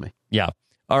been telling me. Yeah.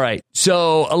 All right.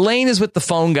 So Elaine is with the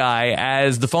phone guy.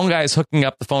 As the phone guy is hooking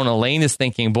up the phone, Elaine is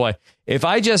thinking, boy, if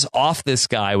I just off this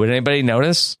guy, would anybody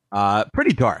notice?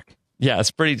 Pretty dark. Yeah,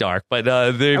 it's pretty dark. But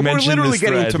we're literally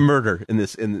getting to murder in the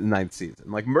 9th season.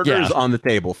 Like murder is on the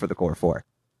table for the core 4.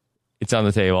 It's on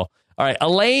the table. All right.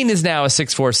 Elaine is now a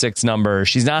 646 number.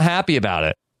 She's not happy about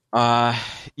it.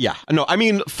 Yeah. No, I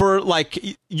mean, for like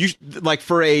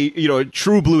for a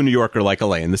true blue New Yorker like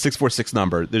Elaine, the 646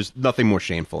 number, there's nothing more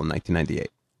shameful in 1998.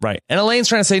 Right. And Elaine's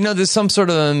trying to say, no, there's some sort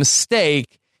of a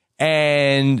mistake.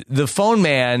 And the phone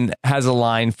man has a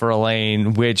line for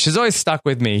Elaine, which has always stuck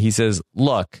with me. He says,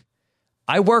 look,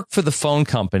 I work for the phone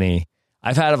company.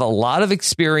 I've had a lot of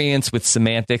experience with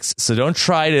semantics, so don't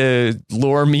try to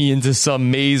lure me into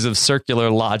some maze of circular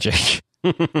logic.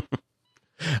 Right.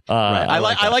 I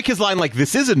like his line, like,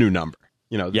 this is a new number.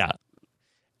 You know? Yeah.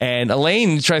 And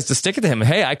Elaine tries to stick it to him.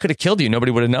 Hey, I could have killed you.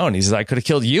 Nobody would have known. He says, I could have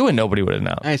killed you and nobody would have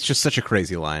known. It's just such a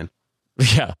crazy line.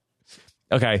 Yeah.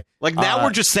 Okay. Like now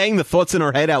we're just saying the thoughts in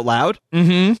our head out loud.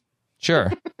 Mm-hmm.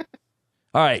 Sure.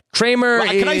 All right. Kramer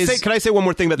Can I say one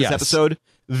more thing about this episode?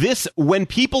 When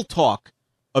people talk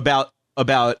about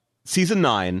season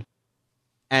 9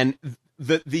 and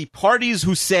the parties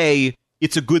who say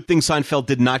it's a good thing Seinfeld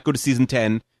did not go to season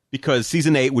 10 because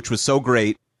season 8, which was so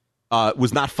great,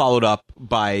 was not followed up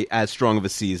by as strong of a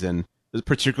season,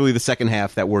 particularly the second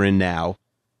half that we're in now.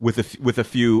 with a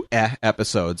few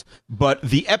episodes. But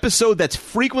the episode that's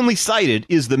frequently cited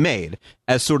is The Maid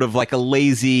as sort of like a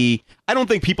lazy. I don't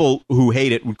think people who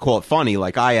hate it would call it funny,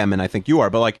 like I am, and I think you are,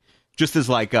 but like just as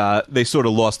like they sort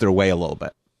of lost their way a little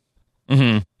bit.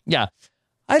 Mm-hmm. Yeah.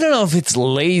 I don't know if it's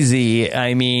lazy.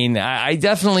 I mean, I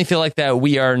definitely feel like that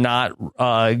we are not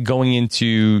going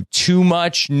into too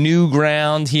much new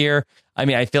ground here. I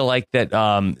mean, I feel like that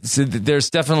so there's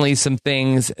definitely some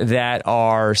things that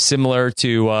are similar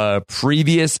to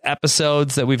previous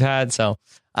episodes that we've had. So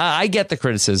I get the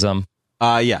criticism.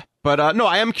 Yeah. But no,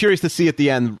 I am curious to see at the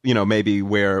end, maybe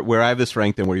where I have this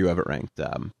ranked and where you have it ranked.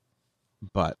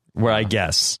 But where I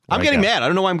guess. I'm getting mad. I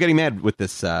don't know why I'm getting mad with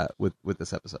this with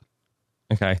this episode.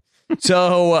 Okay.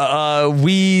 So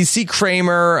we see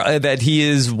Kramer that he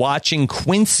is watching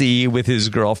Quincy with his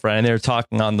girlfriend. They're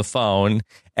talking on the phone.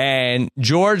 And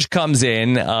George comes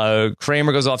in.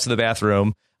 Kramer goes off to the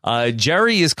bathroom.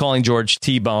 Jerry is calling George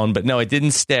T-Bone, but no, it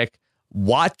didn't stick.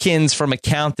 Watkins from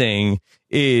accounting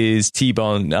is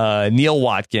T-Bone. Neil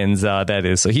Watkins, that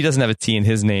is. So he doesn't have a T in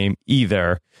his name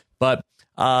either. But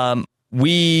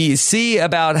we see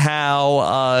about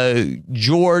how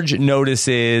George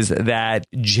notices that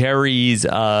Jerry's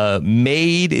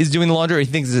maid is doing the laundry.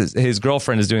 He thinks his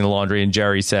girlfriend is doing the laundry, and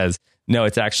Jerry says, no,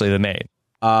 it's actually the maid.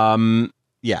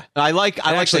 Yeah. I like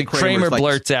actually, Kramer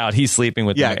blurts out he's sleeping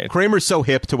with the maid. Kramer's so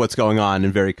hip to what's going on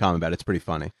and very calm about it. It's pretty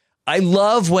funny. I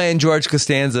love when George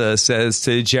Costanza says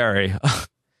to Jerry,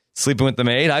 sleeping with the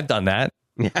maid? I've done that.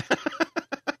 Yeah.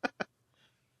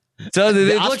 So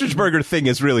the ostrich burger thing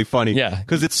is really funny. Yeah.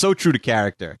 Because it's so true to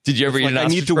character. Did you ever eat an ostrich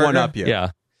burger? I need to one up you.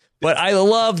 Yeah. But I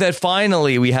love that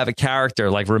finally we have a character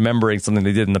like remembering something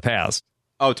they did in the past.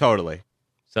 Oh, totally.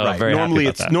 So right. very normally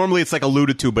happy about that. Normally it's like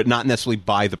alluded to, but not necessarily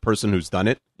by the person who's done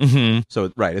it. Mm-hmm.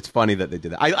 So right, it's funny that they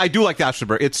did that. I do like the ostrich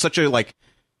burger. It's such a like.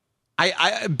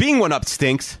 I being one up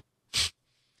stinks.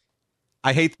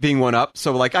 I hate being one up.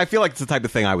 So like I feel like it's the type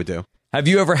of thing I would do. Have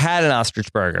you ever had an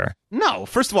ostrich burger? No.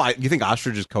 First of all, you think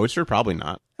ostrich is kosher? Probably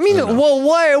not. I mean, well,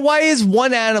 why is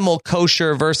one animal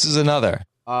kosher versus another?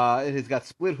 It has got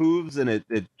split hooves and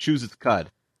it chews its cud.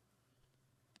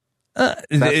 That's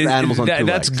the animals on two legs.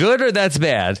 That's good or that's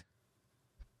bad?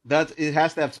 It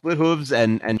has to have split hooves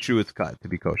and chew its cud to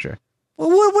be kosher. Well,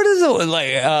 what is it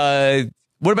like?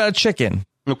 What about a chicken?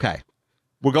 Okay.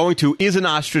 We're going to Is an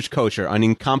Ostrich Kosher on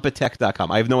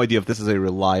Incompetech.com. I have no idea if this is a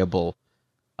reliable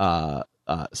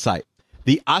site.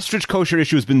 The ostrich kosher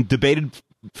issue has been debated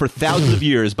for thousands of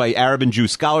years by Arab and Jew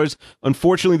scholars.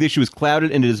 Unfortunately, the issue is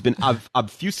clouded and it has been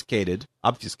obfuscated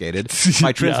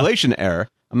by translation error.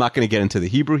 I'm not going to get into the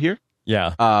Hebrew here.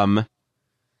 Yeah. Okay.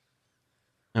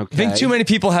 I think too many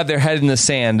people have their head in the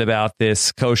sand about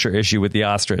this kosher issue with the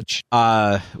ostrich.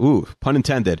 Pun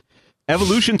intended.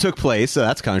 Evolution took place, so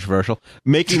that's controversial,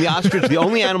 making the ostrich the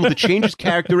only animal to change its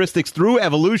characteristics through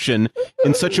evolution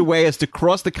in such a way as to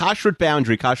cross the kashrut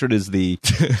boundary. Kashrut is the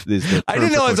I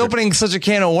didn't know I was opening such a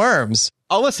can of worms.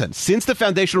 Oh, listen, since the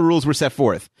foundational rules were set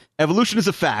forth, evolution is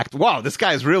a fact. Wow, this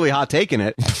guy is really hot taking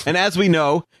it. And as we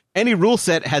know, any rule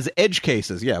set has edge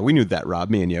cases. Yeah, we knew that, Rob,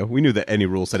 me and you. We knew that any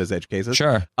rule set has edge cases.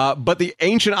 Sure. But the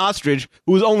ancient ostrich,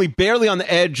 who was only barely on the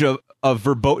edge of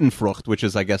Verbotenfrucht, which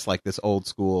is, I guess, like this old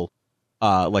school,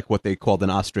 like what they called an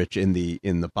ostrich in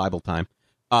the Bible time,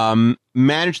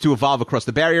 managed to evolve across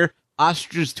the barrier.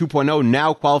 Ostriches 2.0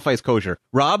 now qualify as kosher.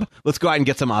 Rob, let's go out and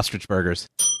get some ostrich burgers.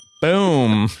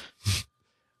 Boom.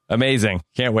 Amazing.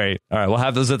 Can't wait. All right, we'll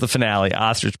have those at the finale.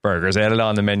 Ostrich burgers added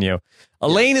on the menu.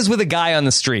 Elaine is with a guy on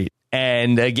the street.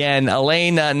 And again,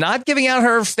 Elaine not giving out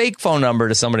her fake phone number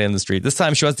to somebody on the street. This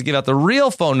time she wants to give out the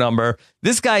real phone number.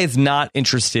 This guy is not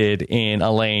interested in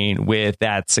Elaine with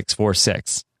that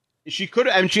 646. She could,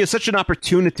 and she has such an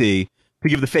opportunity to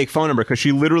give the fake phone number because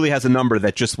she literally has a number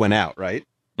that just went out, right?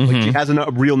 Mm-hmm. Like she has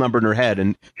a real number in her head,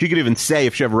 and she could even say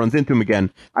if she ever runs into him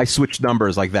again, I switched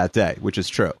numbers like that day, which is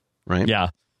true, right? Yeah.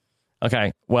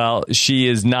 Okay. Well, she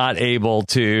is not able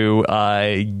to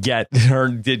get her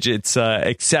digits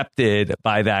accepted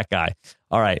by that guy.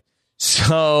 All right.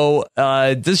 So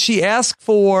does she ask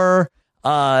for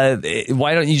why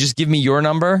don't you just give me your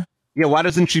number? Yeah. Why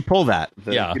doesn't she pull that?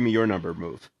 Give me your number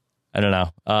move. I don't know.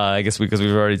 I guess because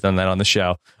we've already done that on the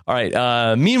show. All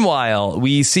right. Meanwhile,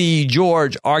 we see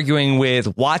George arguing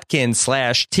with Watkins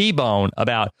 / T-Bone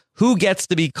about who gets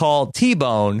to be called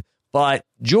T-Bone. But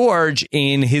George,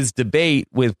 in his debate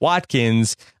with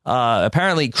Watkins,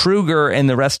 apparently Kruger and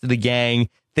the rest of the gang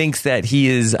thinks that he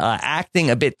is acting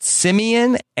a bit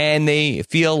simian, and they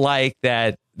feel like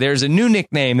that there's a new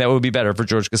nickname that would be better for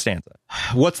George Costanza.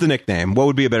 What's the nickname? What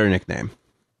would be a better nickname?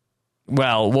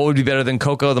 Well, what would be better than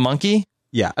Coco the Monkey?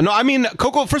 Yeah. No, I mean,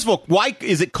 Coco, first of all, why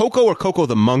is it Coco or Coco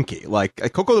the monkey? Like,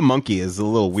 Coco the monkey is a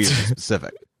little weird and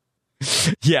specific.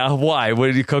 Yeah, why?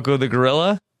 What, Coco the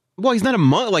gorilla? Well, he's not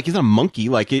a he's not a monkey.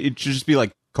 Like, it should just be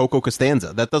like Coco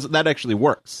Costanza. That actually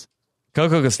works.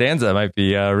 Coco Costanza might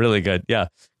be really good. Yeah.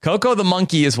 Coco the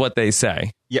monkey is what they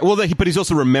say. Yeah, well, but he's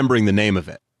also remembering the name of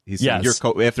it. He's saying, yes.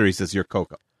 After he says, you're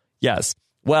Coco. Yes.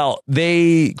 Well,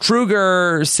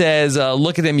 Kruger says,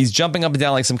 look at him. He's jumping up and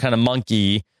down like some kind of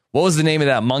monkey. What was the name of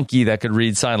that monkey that could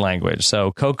read sign language?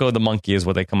 So Coco the monkey is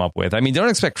what they come up with. I mean, don't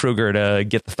expect Kruger to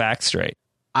get the facts straight.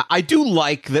 I do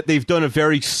like that they've done a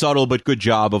very subtle but good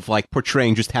job of like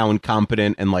portraying just how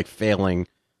incompetent and like failing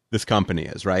this company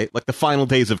is, right? Like the final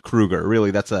days of Kruger.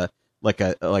 Really, that's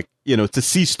it's a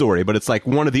C story, but it's like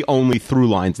one of the only through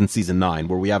lines in season 9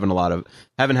 where we haven't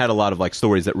had a lot of like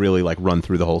stories that really like run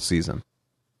through the whole season.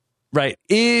 Right.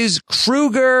 Is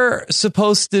Kruger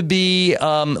supposed to be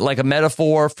like a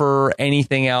metaphor for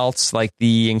anything else, like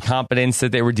the incompetence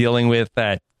that they were dealing with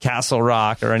at Castle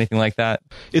Rock or anything like that?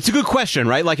 It's a good question,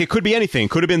 right? Like, it could be anything.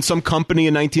 Could have been some company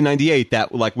in 1998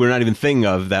 that, like, we're not even thinking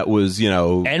of that was,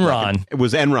 Enron. Like, it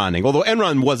was Enroning. Although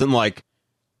Enron wasn't,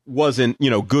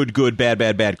 good,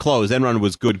 bad close. Enron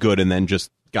was good, and then just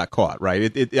got caught,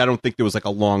 right? I don't think there was, like,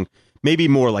 a long, maybe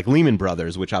more like Lehman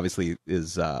Brothers, which obviously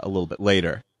is a little bit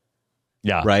later.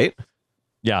 Yeah. Right?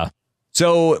 Yeah.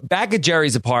 So back at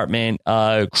Jerry's apartment,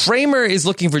 Kramer is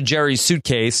looking for Jerry's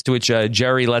suitcase, to which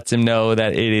Jerry lets him know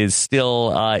that it is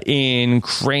still in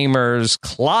Kramer's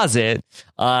closet.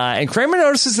 And Kramer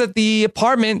notices that the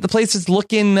place is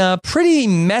looking pretty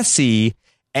messy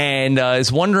and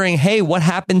is wondering, hey, what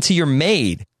happened to your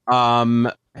maid?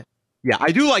 Yeah,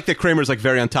 I do like that Kramer's like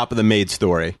very on top of the maid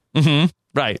story. Mm-hmm.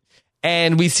 Right.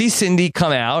 And we see Cindy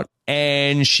come out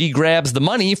and she grabs the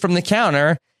money from the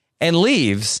counter and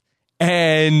leaves.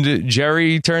 And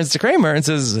Jerry turns to Kramer and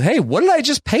says, hey, what did I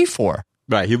just pay for?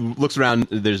 Right. He looks around.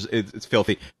 It's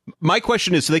filthy. My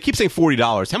question is, so they keep saying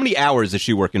 $40. How many hours is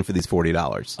she working for these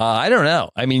 $40? I don't know.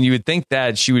 I mean, you would think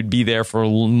that she would be there for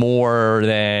more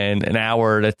than an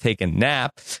hour to take a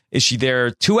nap. Is she there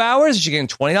 2 hours? Is she getting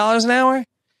 $20 an hour?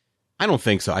 I don't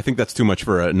think so. I think that's too much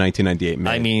for a 1998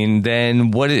 maid. I mean, then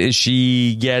what is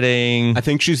she getting? I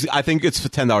think it's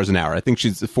 $10 an hour. I think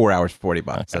she's 4 hours for $40.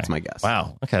 Okay. That's my guess.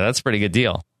 Wow. Okay, that's a pretty good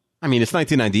deal. I mean, it's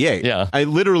 1998. Yeah.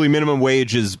 Literally minimum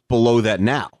wage is below that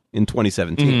now in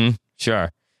 2017. Mm-hmm.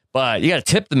 Sure. But you got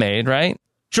to tip the maid, right?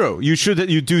 True. You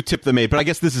do tip the maid, but I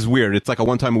guess this is weird. It's like a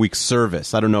one-time a week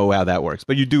service. I don't know how that works,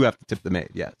 but you do have to tip the maid,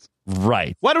 yes.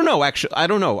 Right. Well, I don't know, actually. I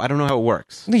don't know how it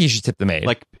works. I think you should tip the maid.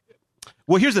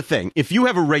 Well, here's the thing. If you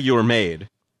have a regular maid,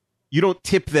 you don't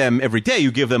tip them every day.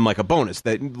 You give them like a bonus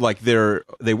that like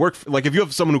they work for, like if you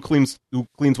have someone who cleans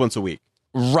once a week.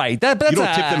 Right. That's you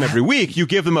don't tip them every week. You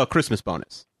give them a Christmas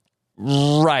bonus.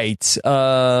 Right. You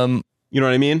know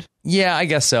what I mean? Yeah, I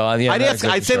guess so. Yeah,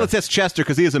 I'd say let's ask Chester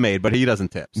because he is a maid, but he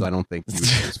doesn't tip, so I don't think he would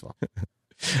be useful.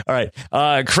 All right.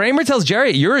 Kramer tells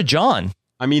Jerry, "You're a John."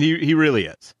 I mean, he really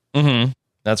is. Mm-hmm.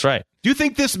 That's right. Do you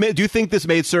think this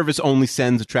maid service only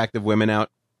sends attractive women out?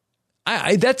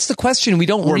 That's the question. We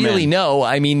don't really know.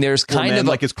 I mean, there's kind of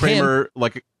like is Kramer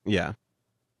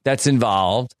that's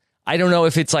involved. I don't know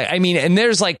if it's like, I mean, and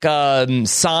there's like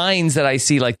signs that I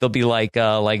see, like there'll be like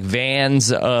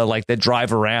vans like that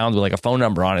drive around with like a phone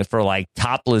number on it for like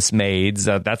topless maids.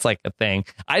 That's like a thing.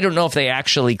 I don't know if they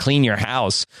actually clean your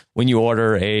house when you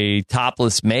order a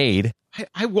topless maid.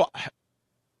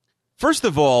 First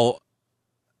of all,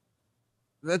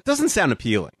 that doesn't sound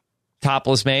appealing.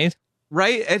 Topless maid?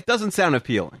 Right? It doesn't sound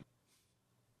appealing.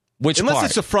 Unless part?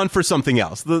 It's a front for something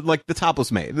else, like the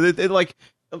topless maid.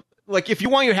 Like if you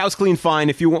want your house clean, fine.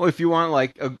 If you want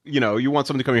like you want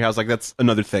someone to come to your house, like that's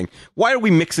another thing. Why are we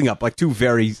mixing up like two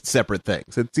very separate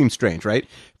things? It seems strange, right?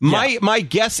 My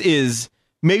guess is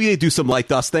maybe they do some light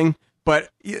dusting, but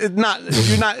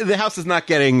the house is not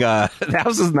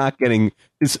getting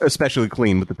especially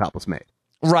clean with the topless maid.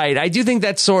 Right. I do think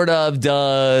that sort of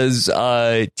does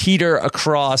teeter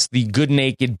across the good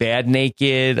naked, bad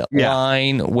naked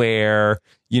line where,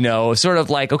 sort of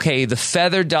like, okay, the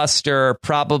feather duster,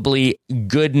 probably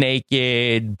good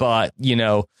naked, but,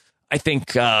 I think,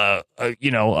 unclog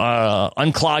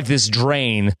this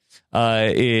drain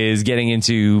is getting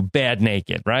into bad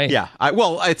naked, right? Yeah.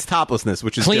 It's toplessness,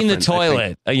 which is clean the different,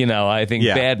 toilet, I think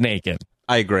bad naked.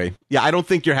 I agree. Yeah, I don't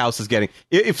think your house is getting.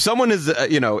 If someone is,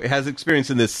 has experience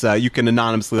in this, you can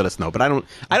anonymously let us know. But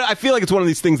I feel like it's one of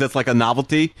these things that's like a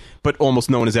novelty, but almost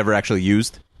no one has ever actually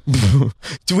used.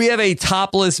 Do we have a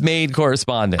topless maid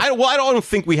correspondent? I don't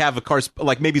think we have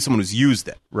like maybe someone who's used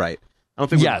it, right? I don't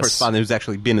think we're correspondent who's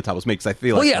actually been a topless maid, because I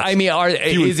feel like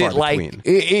is it like,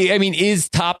 is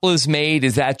topless maid,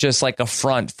 is that just like a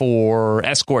front for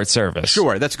escort service?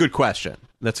 Sure, that's a good question.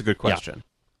 Yeah.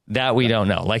 That we don't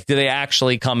know. Like, do they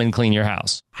actually come and clean your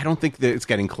house? I don't think that it's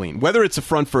getting clean. Whether it's a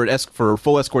front for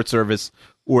full escort service,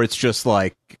 or it's just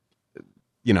like,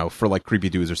 for like creepy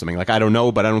dudes or something. Like, I don't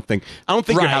know, but I don't think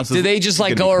your house is. Do they just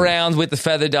like go around with the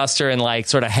feather duster and like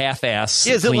sort of half-ass?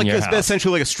 Yeah, is it like house?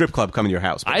 Essentially like a strip club coming to your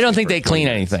house? I don't think they clean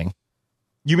anything.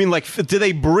 You mean like, do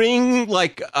they bring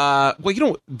like,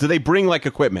 do they bring like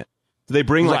equipment? Do they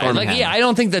bring like, I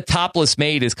don't think the topless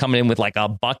maid is coming in with like a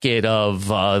bucket of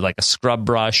like a scrub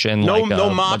brush and no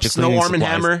mops, no Arm &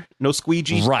 Hammer, no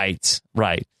squeegee. Right.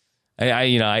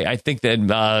 I think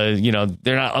that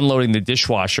they're not unloading the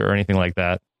dishwasher or anything like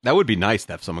that. That would be nice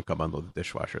to have someone come unload the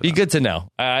dishwasher. Be good to know.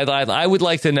 I would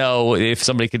like to know if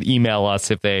somebody could email us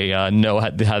if they know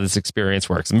how this experience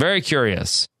works. I'm very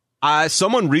curious.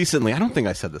 Someone recently, I don't think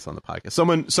I said this on the podcast.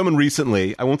 Someone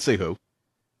recently, I won't say who.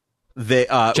 They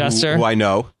Chester, who I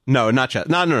know. No, not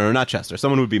Chester. No, not Chester.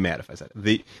 Someone would be mad if I said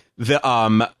it.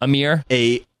 Amir.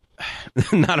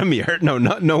 Not Amir. No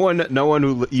one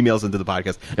who emails into the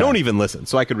podcast. No one even listens,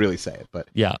 so I could really say it. But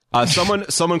yeah,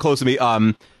 someone close to me.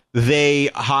 They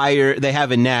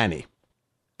have a nanny,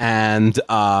 and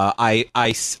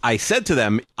I said to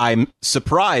them, I'm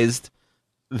surprised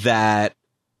that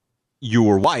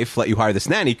your wife let you hire this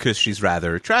nanny because she's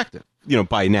rather attractive,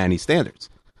 by nanny standards.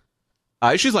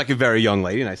 She's like a very young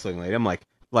lady, nice looking lady. I'm like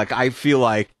I feel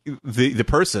like the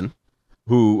person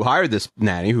who hired this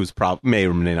nanny, who's may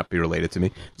or may not be related to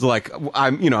me, is like,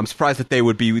 I'm surprised that they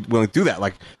would be willing to do that.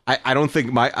 Like, I don't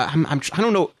think I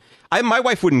don't know. My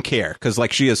wife wouldn't care because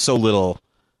like she has so little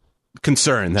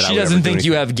concern that she doesn't think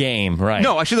you have game, right?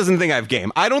 No, she doesn't think I have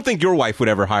game. I don't think your wife would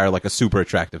ever hire like a super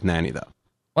attractive nanny though.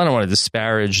 I don't want to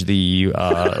disparage the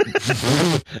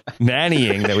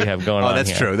nannying that we have going on. Oh,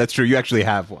 that's true. That's true. You actually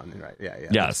have one, right? Yeah.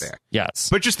 Yes. Yes.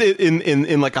 But just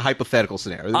in like a hypothetical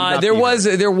scenario, there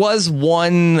was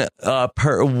one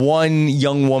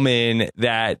young woman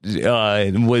that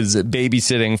was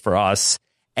babysitting for us,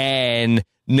 and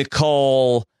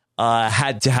Nicole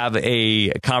had to have a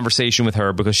conversation with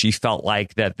her because she felt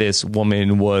like that this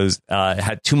woman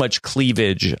had too much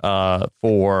cleavage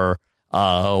for.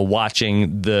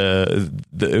 Watching we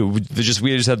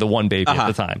just had the one baby at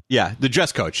the time. Yeah, the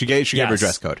dress code. She gave her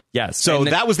dress code. Yes. So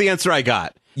that was the answer I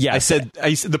got. Yes.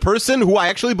 I said the person who I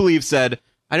actually believe said,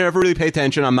 I never really pay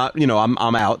attention. I'm not,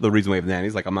 I'm out. The reason we have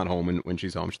nannies, like I'm not home when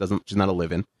she's home. She's not a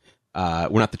live-in. We're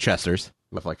not the Chesters.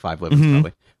 We have like 5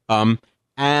 live-ins probably.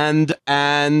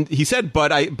 And he said,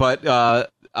 but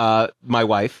my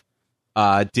wife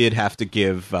did have to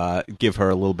give her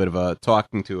a little bit of a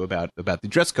talking to about the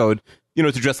dress code,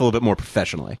 to dress a little bit more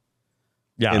professionally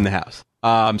in the house.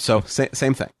 So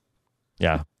same thing.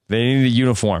 Yeah. They need a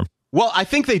uniform. Well, I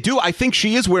think they do. I think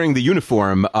she is wearing the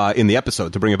uniform in the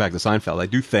episode, to bring it back to Seinfeld. I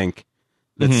do think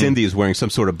that Cindy is wearing some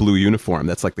sort of blue uniform.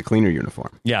 That's like the cleaner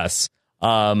uniform. Yes.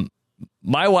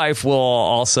 My wife will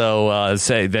also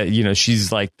say that,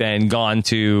 she's like then gone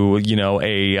to,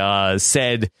 a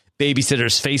said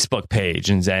babysitter's Facebook page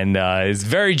and is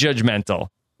very judgmental.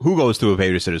 Who goes to a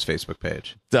babysitter's Facebook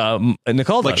page?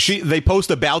 Nicole does. Like they post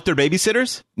about their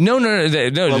babysitters? No.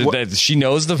 She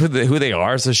knows who they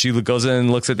are, so she goes in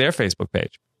and looks at their Facebook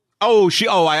page. Oh,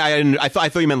 I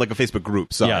thought you meant like a Facebook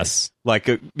group. Sorry. Yes. Like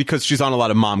because she's on a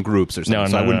lot of mom groups or something.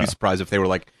 So I wouldn't be surprised if they were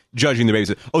like judging the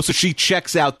babysitter. Oh, so she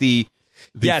checks out the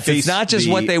yes, it's not just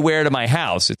what they wear to my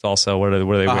house. It's also what are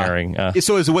they wearing.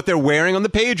 So is it what they're wearing on the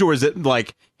page, or is it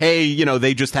like, hey,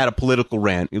 they just had a political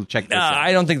rant? You check this out.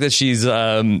 I don't think that she's,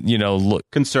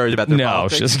 concerned about their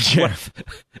politics. She doesn't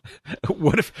care.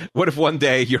 What if one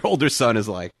day your older son is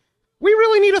like, we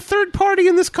really need a third party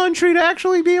in this country to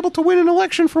actually be able to win an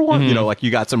election for one. Mm-hmm. Like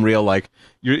you got some real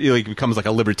you're like becomes like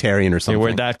a libertarian or something. Yeah,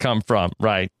 where'd that come from?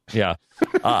 Right. Yeah.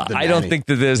 I don't think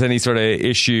that there's any sort of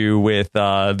issue with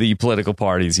the political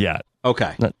parties yet.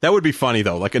 Okay. That would be funny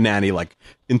though. Like a nanny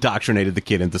indoctrinated the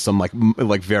kid into some like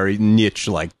very niche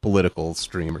political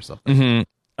stream or something. Mm-hmm.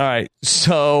 All right.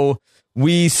 So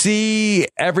we see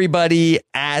everybody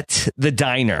at the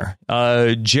diner.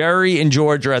 Jerry and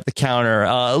George are at the counter.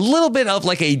 A little bit of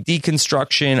like a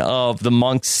deconstruction of the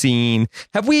monk scene.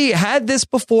 Have we had this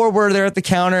before where they're at the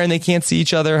counter and they can't see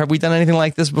each other? Have we done anything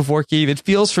like this before, Keeve? It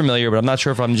feels familiar, but I'm not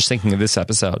sure if I'm just thinking of this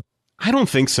episode. I don't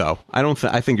think so.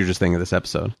 I think you're just thinking of this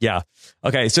episode. Yeah.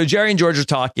 Okay. So Jerry and George are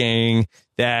talking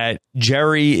that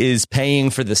Jerry is paying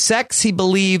for the sex. He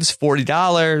believes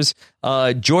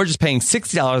 $40. George is paying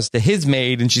 $60 to his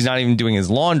maid, and she's not even doing his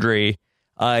laundry.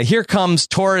 Here comes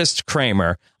tourist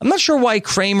Kramer. I'm not sure why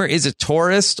Kramer is a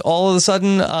tourist all of a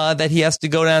sudden, that he has to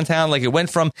go downtown. Like it went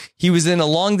from he was in a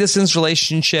long distance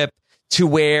relationship to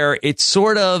where it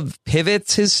sort of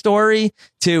pivots his story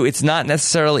to it's not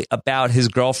necessarily about his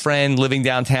girlfriend living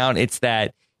downtown. It's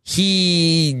that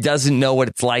he doesn't know what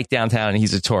it's like downtown and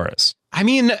he's a tourist. I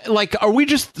mean, like, are we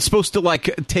just supposed to,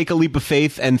 like, take a leap of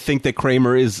faith and think that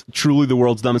Kramer is truly the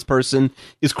world's dumbest person?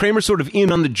 Is Kramer sort of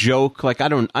in on the joke? Like, I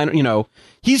don't, you know,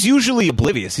 he's usually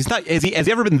oblivious. He's not, has he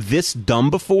ever been this dumb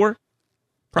before?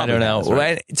 Probably I don't know. Has,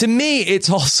 right? To me, it's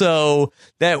also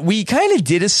that we kind of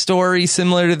did a story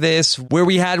similar to this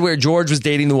where George was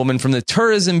dating the woman from the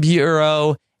tourism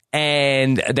bureau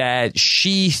and that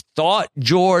she thought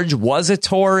George was a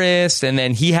tourist and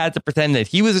then he had to pretend that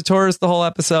he was a tourist the whole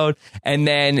episode. And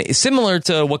then similar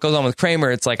to what goes on with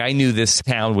Kramer, it's like, I knew this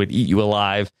town would eat you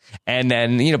alive. And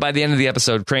then, you know, by the end of the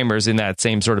episode, Kramer's in that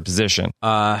same sort of position.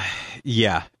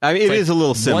 Yeah. I mean, it is a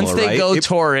little similar, once they right? go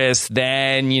tourist,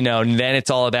 then, you know, then it's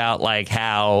all about like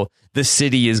how the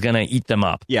city is going to eat them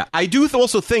up. Yeah. I do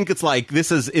also think it's like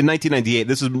this is in 1998.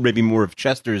 This is maybe more of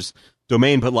Chester's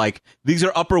domain, but like these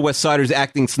are Upper West Siders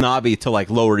acting snobby to like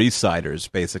Lower East Siders,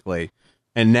 basically.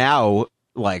 And now,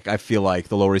 like, I feel like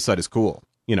the Lower East Side is cool.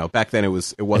 You know, back then it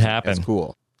wasn't as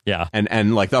cool. Yeah.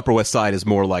 And like the Upper West Side is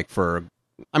more like for,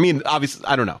 I mean, obviously,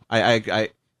 I don't know. I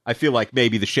feel like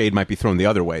maybe the shade might be thrown the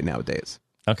other way nowadays.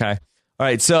 Okay. All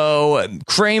right. So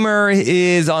Kramer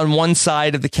is on one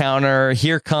side of the counter.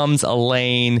 Here comes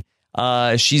Elaine.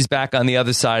 She's back on the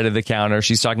other side of the counter.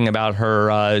 She's talking about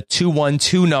her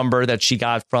 212 number that she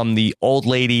got from the old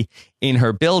lady in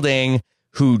her building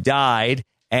who died.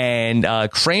 And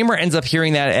Kramer ends up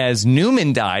hearing that as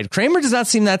Newman died. Kramer does not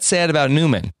seem that sad about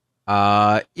Newman.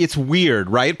 It's weird,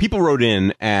 right? People wrote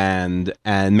in and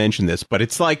mentioned this, but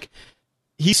it's like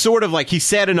he's sort of like he's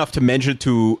sad enough to mention it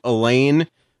to Elaine.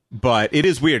 But it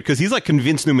is weird because he's like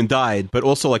convinced Newman died, but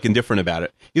also like indifferent about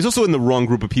it. He's also in the wrong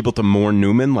group of people to mourn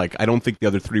Newman. Like, I don't think the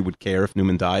other three would care if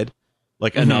Newman died,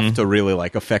 like enough to really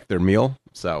like affect their meal.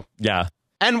 So yeah,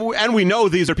 and we know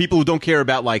these are people who don't care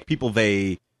about like people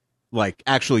they like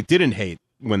actually didn't hate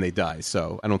when they die.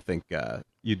 So I don't think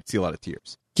you'd see a lot of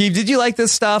tears. Keith, did you like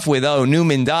this stuff with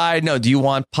Newman died? No, do you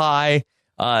want pie?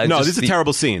 No, this is a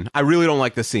terrible scene. I really don't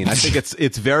like this scene. I think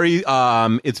it's very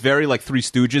like Three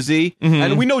Stooges-y,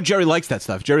 and we know Jerry likes that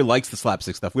stuff. Jerry likes the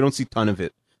slapstick stuff. We don't see a ton of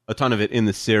it in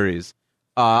the series.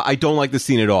 I don't like the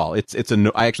scene at all. I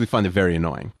actually find it very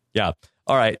annoying. Yeah.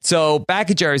 All right. So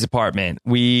back at Jerry's apartment,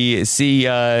 we see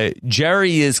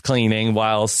Jerry is cleaning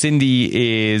while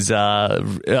Cindy is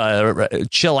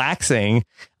chillaxing.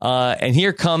 And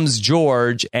here comes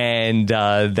George, and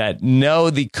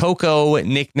the Coco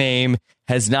nickname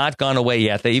has not gone away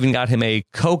yet. They even got him a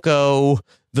Coco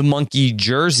the Monkey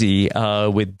jersey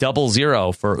with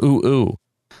 00 for ooh ooh.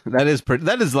 That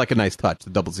is like a nice touch,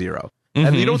 the 00.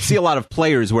 And you don't see a lot of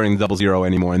players wearing 00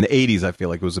 anymore. In the 80s, I feel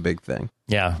like it was a big thing.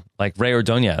 Yeah, like Ray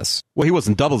Ordonez. Well, he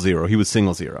wasn't 00. He was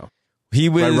 0. He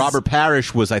was. Right, Robert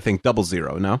Parrish was, I think,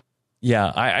 00. No. Yeah,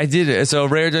 I did. So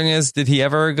Ray Ordonez, did he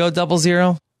ever go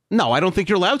 00? No, I don't think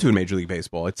you're allowed to in Major League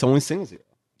Baseball. It's only 0.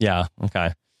 Yeah.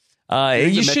 Okay.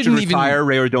 You shouldn't retire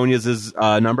Ray Ordonez's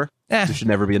number. There should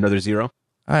never be another 0.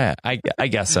 I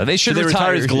guess so. They should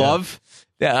retire his glove.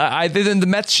 Yeah, then the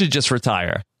Mets should just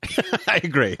retire. I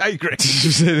agree.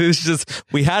 It's just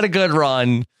we had a good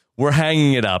run. We're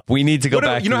hanging it up. We need to go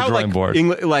back to the drawing board.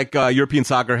 European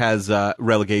soccer has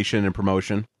relegation and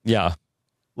promotion. Yeah.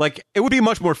 Like, it would be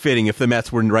much more fitting if the Mets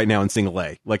were right now in single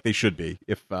A, like they should be.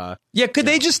 Could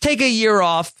they just take a year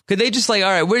off? Could they just like, all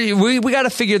right, we got to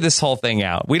figure this whole thing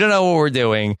out. We don't know what we're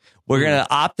doing. We're going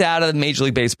to opt out of Major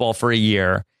League Baseball for a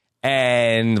year,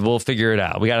 and we'll figure it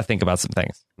out. We got to think about some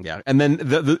things. Yeah, and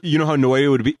then you know how annoying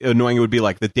it would be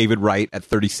like the David Wright at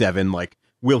 37, like,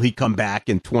 will he come back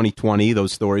in 2020?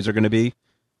 Those stories are going to be.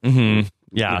 Mm-hmm.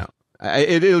 Yeah.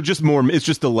 It'll just it's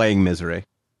just delaying misery.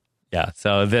 Yeah,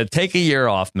 so take a year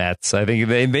off, Mets. I think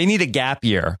they need a gap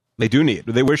year. They do need.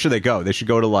 Where should they go? They should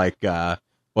go to like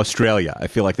Australia. I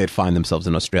feel like they'd find themselves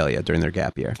in Australia during their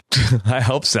gap year. I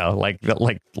hope so. Like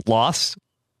Lost.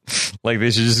 Like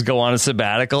they should just go on a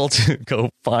sabbatical to go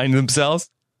find themselves.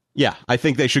 Yeah, I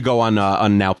think they should go on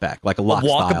an outback, like a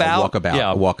walkabout.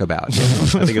 Yeah,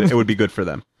 walkabout. I think it would be good for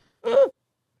them.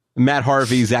 Matt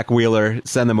Harvey, Zach Wheeler,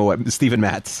 send them away. Steven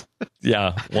Matz.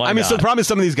 Yeah. I mean, so the problem is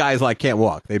some of these guys like can't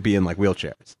walk. They'd be in like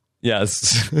wheelchairs.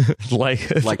 Yes. like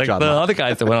John the other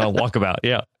guys that went on a walkabout.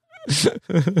 Yeah.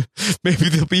 Maybe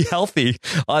they'll be healthy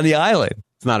on the island.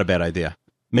 It's not a bad idea.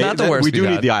 Not the worst. We do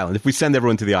need the island. If we send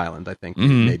everyone to the island, I think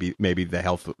maybe the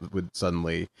health would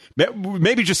suddenly.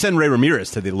 Maybe just send Ray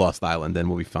Ramirez to the Lost Island, then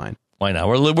we'll be fine. Why not?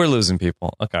 We're losing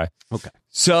people. Okay.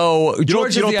 So You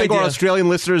George don't has the think our idea- Australian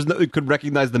listeners could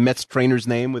recognize the Mets trainer's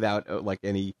name without like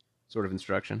any sort of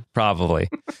instruction? Probably.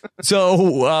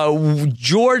 So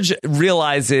George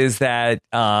realizes that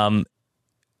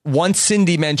once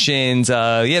Cindy mentions,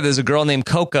 there's a girl named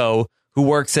Coco who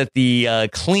works at the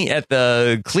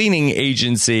cleaning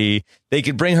agency. They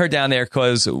could bring her down there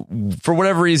because for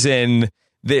whatever reason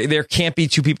there can't be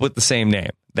two people with the same name.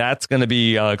 That's going to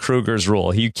be Kruger's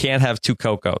rule. You can't have two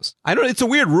Cocos. I don't. It's a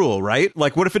weird rule, right?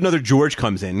 Like, what if another George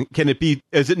comes in? Can it be?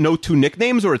 Is it no two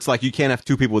nicknames, or it's like you can't have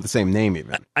two people with the same name?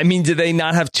 Even. I mean, do they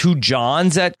not have two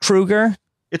Johns at Kruger?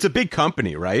 It's a big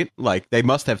company, right? Like, they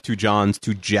must have two Johns,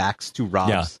 two Jacks, two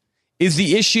Robs. Yeah. Is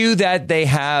the issue that they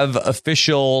have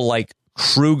official like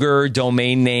Kruger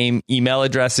domain name email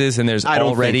addresses, and there's I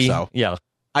don't already think so. Yeah.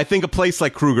 I think a place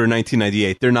like Kruger,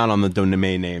 1998, they're not on the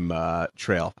domain name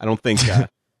trail. I don't think.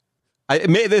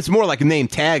 It's more like name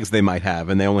tags they might have,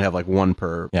 and they only have like one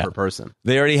per person.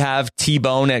 They already have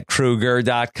T-Bone at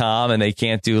Kruger.com, and they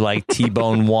can't do like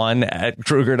T-Bone1 at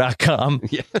Kruger.com.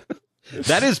 Yeah.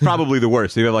 That is probably the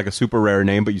worst. You have like a super rare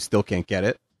name, but you still can't get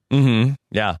it. Mm-hmm.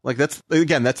 Yeah. Like that's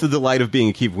the delight of being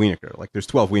a Keith Wienerker. Like there's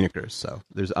 12 Wienekers, so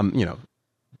there's no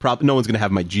one's gonna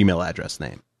have my Gmail address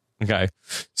name. Okay.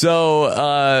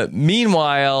 So,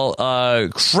 meanwhile,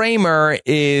 Kramer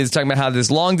is talking about how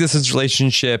this long distance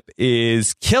relationship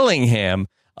is killing him.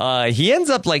 He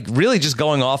ends up like really just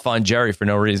going off on Jerry for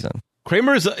no reason.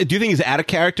 Kramer do you think he's out of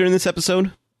character in this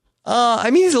episode?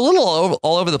 I mean, he's a little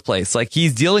all over the place. Like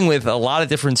he's dealing with a lot of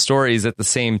different stories at the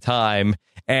same time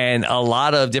and a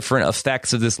lot of different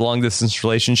effects of this long distance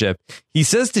relationship. He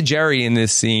says to Jerry in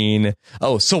this scene,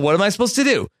 "Oh, so what am I supposed to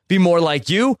do? Be more like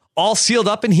you? All sealed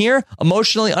up in here?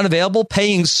 Emotionally unavailable?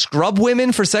 Paying scrub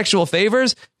women for sexual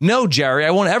favors? No, Jerry,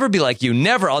 I won't ever be like you.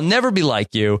 Never. I'll never be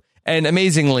like you." And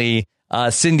amazingly,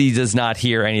 Cindy does not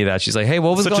hear any of that. She's like, "Hey,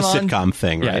 what was going on?" Such a sitcom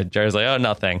thing, right? Yeah, Jerry's like, "Oh,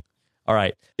 nothing." All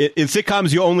right. In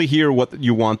sitcoms, you only hear what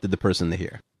you wanted the person to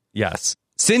hear. Yes.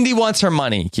 Cindy wants her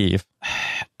money, Keith.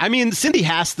 I mean, Cindy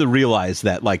has to realize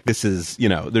that, like, this is,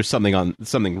 there's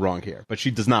something wrong here, but she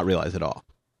does not realize it all.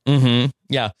 Mm-hmm.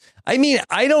 Yeah. I mean,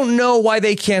 I don't know why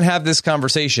they can't have this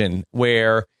conversation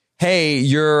where, hey,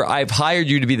 I've hired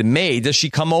you to be the maid. Does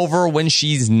she come over when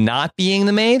she's not being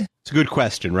the maid? It's a good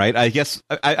question, right? I guess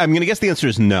I'm going to guess the answer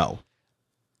is no.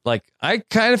 Like, I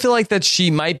kind of feel like that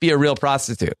she might be a real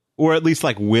prostitute. Or at least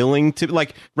like willing to,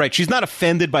 like, right. She's not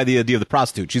offended by the idea of the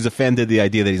prostitute. She's offended the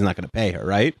idea that he's not going to pay her,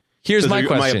 right? Here's my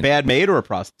question. Am I a bad maid or a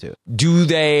prostitute? Do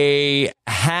they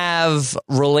have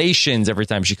relations every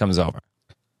time she comes over?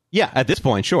 Yeah, at this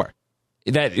point, sure.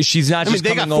 That she's not just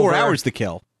they coming got 4 over hours to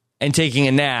kill. and taking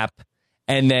a nap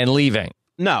and then leaving.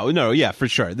 No, yeah, for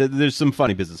sure. There's some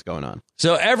funny business going on.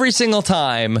 So every single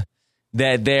time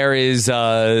that there is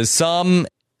some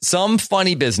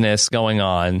funny business going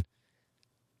on.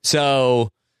 So,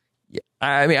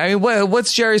 I mean,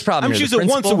 what's Jerry's problem? I mean, here? she's a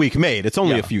once a week maid. It's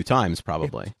only a few times,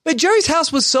 probably. But Jerry's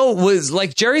house was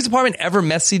like Jerry's apartment ever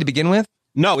messy to begin with?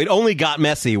 No, it only got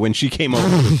messy when she came over.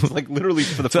 It was like literally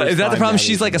for the first time. So is that the problem?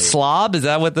 She's like a slob? Is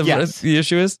that what the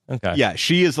issue is? Okay. Yeah,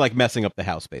 she is like messing up the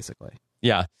house, basically.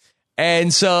 Yeah.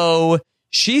 And so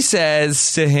she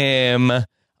says to him,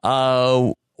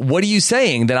 what are you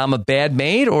saying? That I'm a bad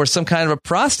maid or some kind of a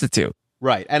prostitute?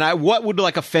 Right. And what would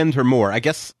like offend her more? I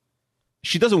guess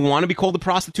she doesn't want to be called a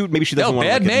prostitute. Maybe she doesn't want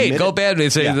to bad maid. Go bad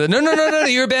maid. Say, no,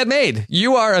 you're a bad maid.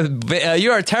 You are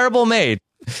a terrible maid.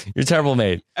 You're a terrible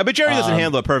maid. But Jerry doesn't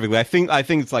handle it perfectly. I think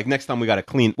it's like next time we got to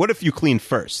clean. What if you clean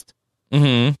first?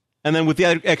 Mm-hmm. And then with the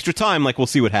extra time, like we'll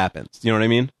see what happens. You know what I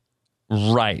mean?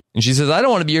 Right. And she says, I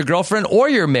don't want to be your girlfriend or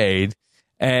your maid.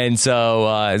 And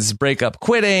so it's break up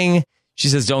quitting. She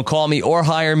says, don't call me or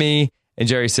hire me. And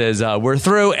Jerry says, we're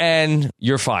through and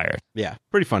you're fired. Yeah,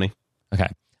 pretty funny. Okay.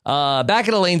 Back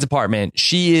at Elaine's apartment,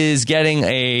 she is getting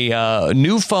a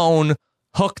new phone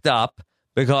hooked up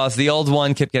because the old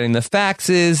one kept getting the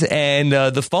faxes. And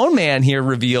the phone man here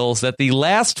reveals that the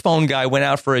last phone guy went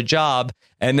out for a job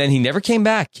and then he never came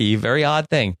back. Very odd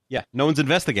thing. Yeah, no one's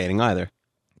investigating either.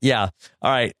 Yeah.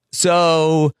 All right.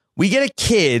 So we get a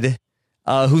kid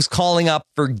who's calling up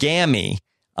for Gammy.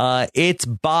 It's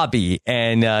Bobby,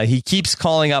 and he keeps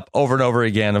calling up over and over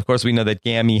again. Of course, we know that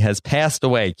Gammy has passed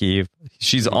away, Keith.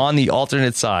 She's on the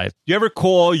alternate side. Do you ever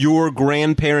call your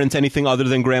grandparents anything other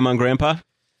than grandma and grandpa?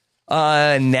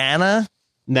 Nana?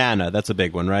 Nana, that's a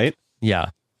big one, right? Yeah.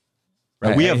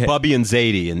 Right. We have Bubby and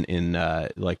Zadie in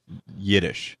like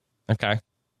Yiddish. Okay.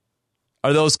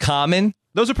 Are those common?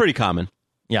 Those are pretty common.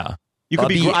 Yeah. You could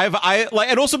be. I like,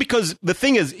 and also because the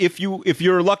thing is, if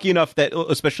you're lucky enough that,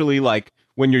 especially like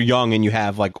when you're young and you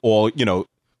have like all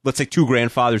let's say, two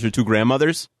grandfathers or two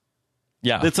grandmothers.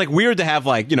 Yeah. It's like weird to have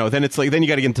like, then it's like, then you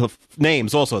got to get into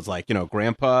names also. It's like,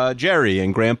 Grandpa Jerry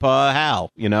and Grandpa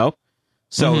Hal,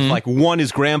 So if like one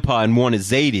is Grandpa and one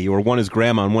is Zadie, or one is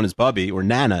Grandma and one is Bubby, or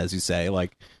Nana, as you say,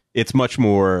 like it's much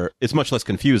less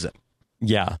confusing.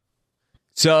 Yeah.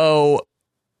 So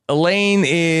Elaine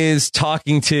is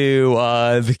talking to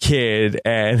the kid,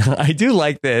 and I do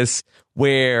like this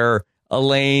where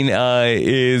Elaine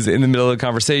is in the middle of the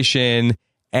conversation,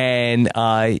 and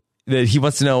that he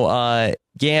wants to know,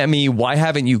 Gammy, why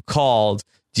haven't you called?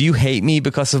 Do you hate me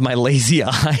because of my lazy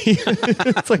eye?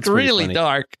 It's like really funny.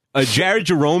 Dark. Jared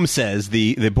Jerome says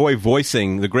the boy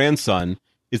voicing the grandson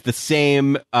is the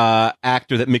same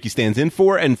actor that Mickey stands in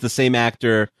for, and it's the same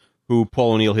actor who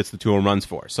Paul O'Neill hits the 2 home runs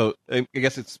for. So I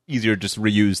guess it's easier to just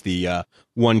reuse the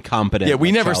one competent. Yeah,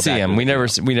 we never see him. We never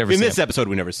in this episode.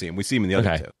 We never see him. We see him in the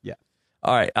other two. Yeah.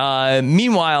 All right.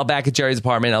 Meanwhile, back at Jerry's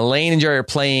apartment, Elaine and Jerry are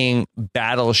playing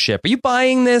Battleship. Are you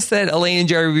buying this, that Elaine and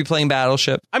Jerry will be playing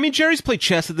Battleship? I mean, Jerry's played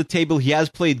chess at the table. He has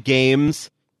played games.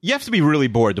 You have to be really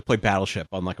bored to play Battleship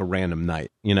on like a random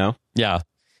night, Yeah.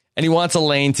 And he wants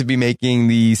Elaine to be making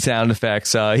the sound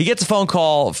effects. He gets a phone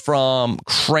call from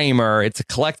Kramer. It's a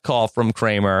collect call from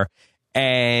Kramer.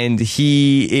 And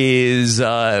he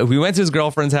we went to his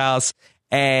girlfriend's house,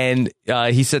 and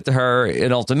he said to her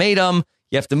an ultimatum.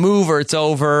 You have to move or it's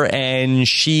over. And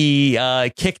she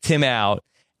kicked him out.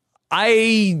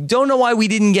 I don't know why we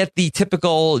didn't get the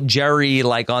typical Jerry,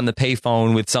 like on the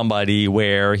payphone with somebody,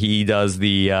 where he does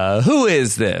the, who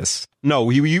is this?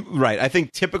 No, right. I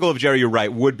think typical of Jerry, you're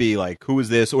right, would be like, who is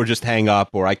this? Or just hang up,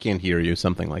 or I can't hear you,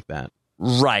 something like that.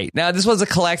 Right. Now, this was a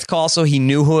collect call, so he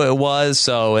knew who it was.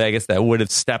 So I guess that would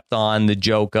have stepped on the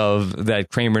joke of that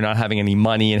Kramer not having any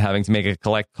money and having to make a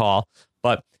collect call.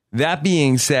 But that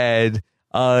being said,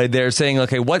 they're saying,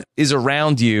 okay, what is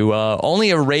around you?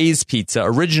 Only a Ray's pizza,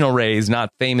 original Ray's, not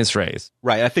famous Ray's.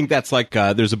 Right. I think that's like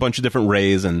there's a bunch of different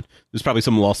Ray's, and there's probably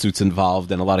some lawsuits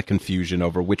involved and a lot of confusion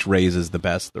over which Ray's is the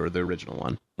best or the original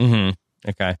one. Mm-hmm.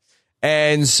 Okay.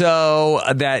 And so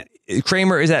that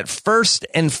Kramer is at First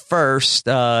and First.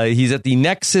 He's at the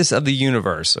nexus of the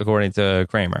universe, according to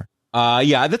Kramer.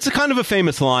 Yeah, that's a kind of a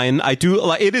famous line.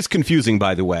 It is confusing,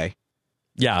 by the way.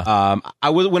 Yeah.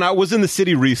 When I was in the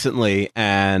city recently,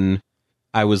 and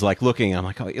I was like looking, I'm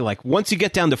like once you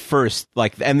get down to First,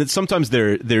 like, and then sometimes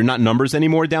they're not numbers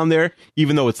anymore down there,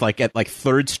 even though it's like at like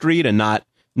 3rd Street and not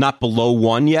below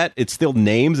 1 yet. It's still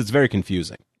names. It's very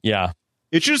confusing. Yeah.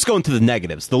 It should just go into the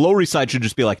negatives. The Lower East Side should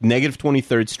just be like negative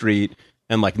 23rd Street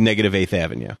and like negative 8th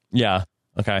Avenue. Yeah.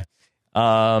 Okay.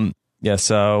 Yeah.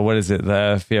 So what is it?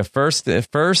 First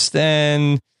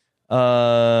and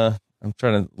I'm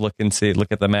trying to look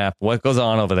at the map. What goes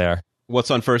on over there?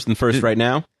 What's on First and First right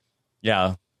now?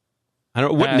 Yeah. I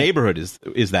don't know. What neighborhood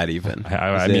is that even?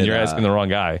 I mean, you're asking the wrong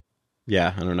guy.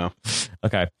 Yeah, I don't know.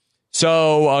 Okay.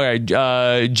 So,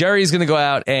 okay, Jerry's going to go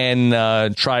out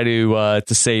and try to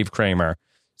save Kramer.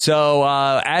 So,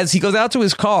 as he goes out to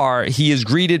his car, he is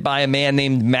greeted by a man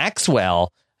named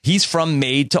Maxwell. He's from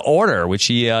Made to Order, which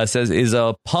he says is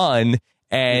a pun.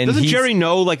 And doesn't Jerry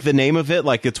know like the name of it?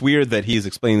 Like, it's weird that he's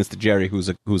explaining this to Jerry, who's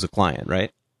a client, right?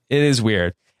 It is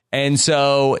weird. And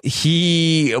so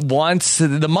he wants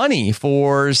the money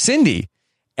for Cindy.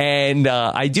 And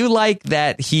I do like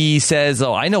that he says,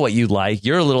 "Oh, I know what you like.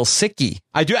 You're a little sickie."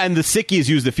 I do, and the sickie is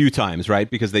used a few times, right?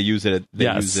 Because they use it.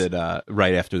 Use it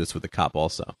right after this with the cop,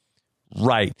 also.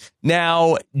 Right.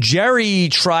 Now, Jerry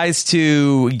tries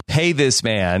to pay this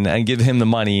man and give him the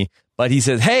money, but he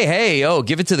says, "Hey,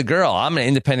 give it to the girl. I'm an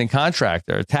independent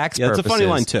contractor. Tax purposes." That's a funny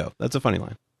line too. That's a funny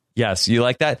line. Yes, you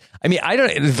like that? I mean, I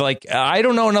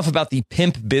don't know enough about the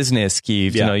pimp business,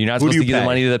 Keith. Yeah. You're not supposed to give the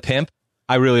money to the pimp.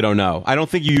 I really don't know. I don't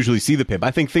think you usually see the pimp.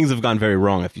 I think things have gone very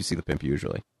wrong if you see the pimp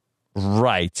usually.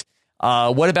 Right.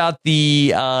 What about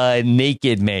the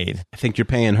naked maid? I think you're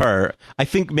paying her. I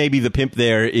think maybe the pimp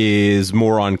there is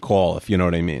more on call, if you know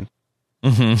what I mean.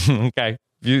 Mm-hmm. Okay.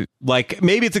 Like,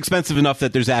 maybe it's expensive enough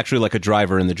that there's actually like a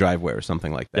driver in the driveway or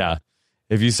something like that. Yeah,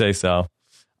 if you say so.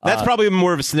 That's probably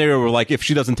more of a scenario where, like, if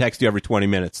she doesn't text you every 20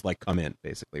 minutes, like, come in,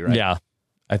 basically, right? Yeah,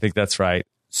 I think that's right.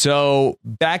 So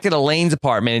back at Elaine's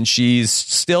apartment, she's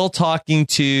still talking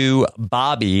to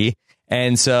Bobby.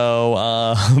 And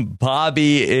so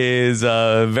Bobby is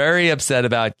very upset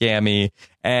about Gammy.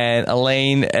 And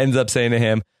Elaine ends up saying to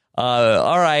him,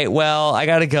 all right, well, I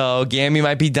got to go. Gammy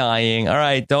might be dying. All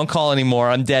right, don't call anymore.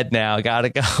 I'm dead now. Got to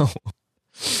go.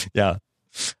 Yeah.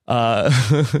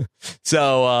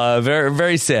 So very,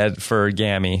 very sad for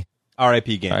Gammy.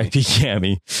 R.I.P. Gammy. R.I.P.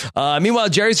 Gammy. Meanwhile,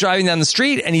 Jerry's driving down the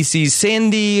street and he sees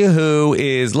Cindy, who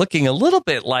is looking a little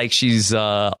bit like she's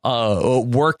a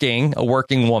working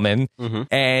woman. Mm-hmm.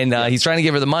 And he's trying to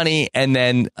give her the money. And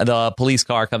then the police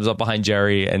car comes up behind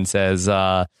Jerry and says,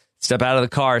 step out of the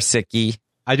car, sickie.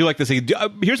 I do like this.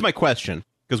 Here's my question,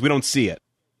 because we don't see it.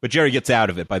 But Jerry gets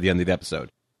out of it by the end of the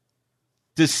episode.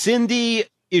 Does Cindy,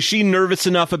 is she nervous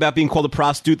enough about being called a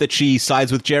prostitute that she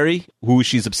sides with Jerry, who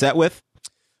she's upset with?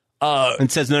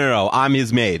 And says, no, I'm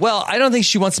his maid. Well, I don't think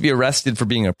she wants to be arrested for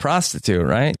being a prostitute,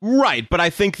 right? Right, but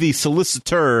I think the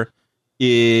solicitor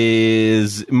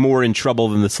is more in trouble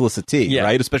than the solicitee,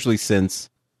 right? Especially since,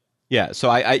 so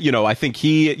I think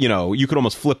he, you could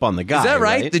almost flip on the guy. Is that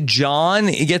right? The John,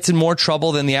 he gets in more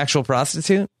trouble than the actual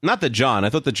prostitute? Not the John. I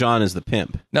thought the John is the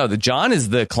pimp. No, the John is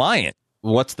the client.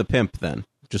 What's the pimp then?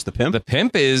 Just the pimp? The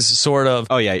pimp is sort of...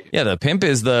 Oh, yeah. Yeah, the pimp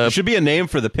is the... There should be a name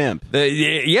for the pimp.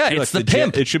 It's the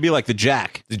pimp. It should be like the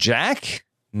Jack. The Jack?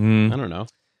 I don't know.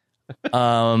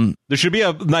 There should be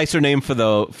a nicer name for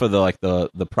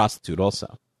the prostitute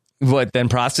also. What, then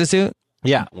prostitute?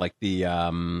 Yeah, like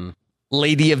the...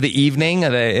 Lady of the Evening?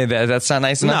 That's not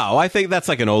nice enough? No, I think that's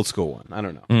like an old school one. I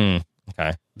don't know.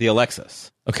 Okay. The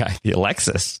Alexis. Okay, the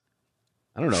Alexis.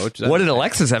 I don't know. What did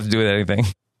Alexis have to do with anything?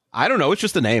 I don't know. It's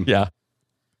just a name. Yeah.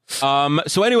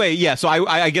 So anyway, so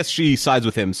I guess she sides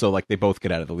with him, so like they both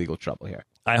get out of the legal trouble here.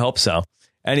 I hope so.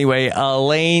 Anyway,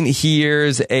 Elaine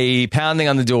hears a pounding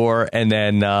on the door, and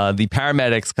then the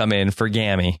paramedics come in for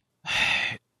Gammy.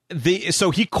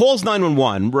 So he calls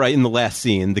 911 right in the last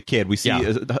scene. The kid, we see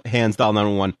hands dial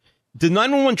 911. Did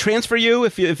 911 transfer you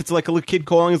if it's like a little kid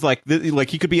calling? It's like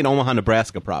he could be in Omaha,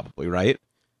 Nebraska, probably, right?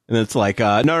 And it's like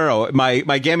no.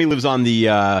 My Gammy lives on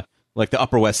the like the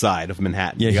Upper West Side of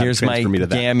Manhattan. Yeah, here's my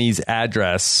Gammy's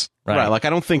address. Right. Like I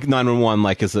don't think 911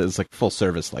 like is like full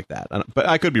service like that. But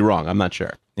I could be wrong. I'm not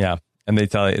sure. Yeah, and they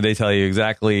tell you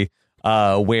exactly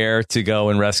where to go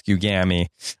and rescue Gammy.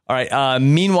 All right.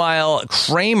 Meanwhile,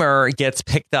 Kramer gets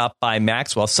picked up by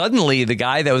Maxwell. Suddenly, the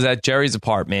guy that was at Jerry's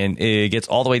apartment gets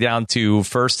all the way down to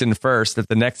First and First at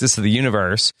the Nexus of the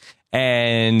Universe,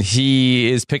 and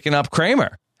he is picking up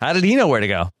Kramer. How did he know where to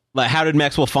go? Like, how did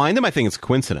Maxwell find him? I think it's a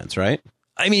coincidence, right?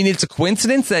 I mean, it's a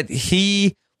coincidence that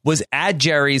he was at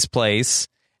Jerry's place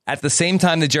at the same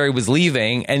time that Jerry was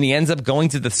leaving, and he ends up going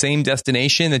to the same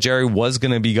destination that Jerry was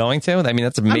going to be going to. I mean,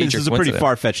 that's a major this is a pretty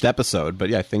far-fetched episode, but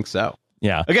yeah, I think so.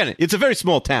 Yeah. Again, it's a very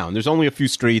small town. There's only a few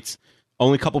streets,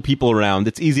 only a couple people around.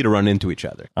 It's easy to run into each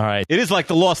other. All right. It is like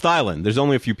the Lost Island. There's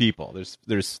only a few people.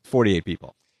 There's 48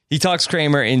 people. He talks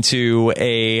Kramer into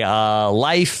a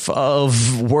life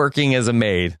of working as a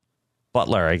maid.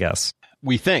 Butler, I guess.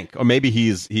 We think. Or maybe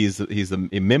he's a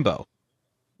mimbo.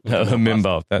 A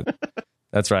mimbo.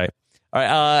 That's right. All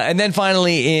right. And then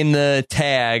finally in the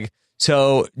tag,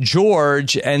 so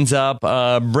George ends up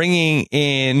bringing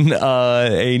in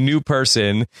a new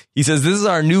person. He says, this is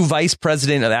our new vice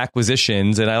president of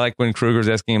acquisitions. And I like when Kruger's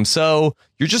asking him, so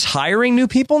you're just hiring new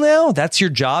people now? That's your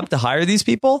job, to hire these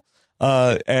people?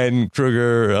 And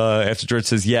Kruger, after George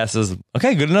says yes, says,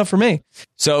 okay, good enough for me.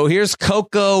 So here's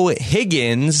Coco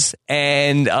Higgins,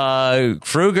 and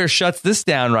Kruger shuts this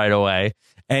down right away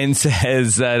and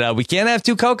says that we can't have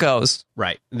two Cocos.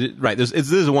 Right. This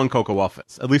is a one Coco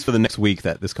office, at least for the next week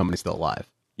that this company's still alive.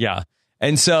 Yeah.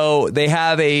 And so they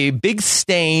have a big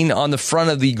stain on the front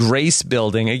of the Grace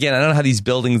building. Again, I don't know how these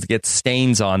buildings get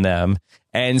stains on them.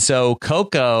 And so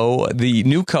Coco, the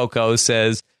new Coco,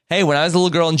 says, hey, when I was a little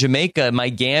girl in Jamaica, my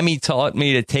Gammy taught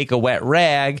me to take a wet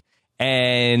rag,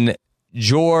 and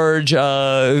George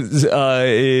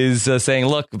is saying,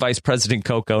 look, Vice President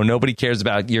Coco, nobody cares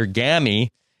about your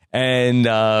Gammy, and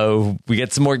we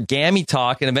get some more Gammy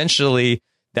talk, and eventually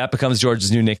that becomes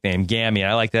George's new nickname, Gammy.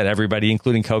 I like that. Everybody,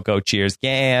 including Coco, cheers,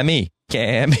 Gammy.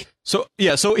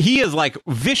 So he has like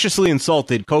viciously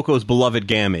insulted Coco's beloved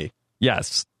Gammy.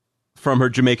 Yes. From her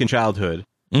Jamaican childhood.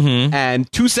 Mm-hmm.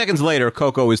 And 2 seconds later,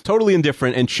 Coco is totally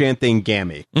indifferent and chanting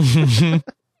Gammy.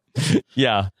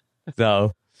 Yeah.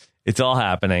 So it's all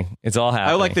happening.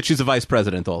 I like that she's a vice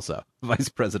president also. Vice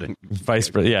president.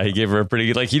 Yeah, he gave her a pretty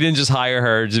good, like, he didn't just hire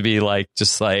her to be like,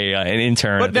 just like an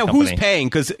intern. But now who's paying?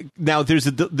 Because now that's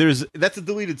a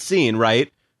deleted scene, right?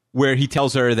 Where he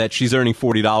tells her that she's earning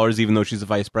 $40 even though she's a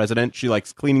vice president. She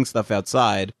likes cleaning stuff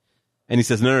outside. And he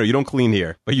says, no, you don't clean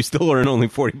here, but you still earn only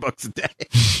 $40 a day.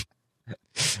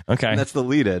 Okay. And that's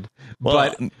deleted.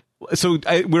 Well, but so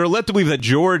we're led to believe that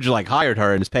George like hired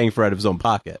her and is paying for it out of his own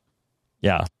pocket.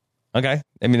 Yeah. Okay.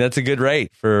 I mean, that's a good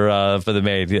rate for the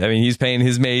maid. I mean, he's paying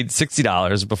his maid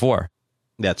 $60 before.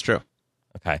 That's true.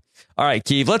 Okay. All right,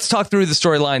 Keith, let's talk through the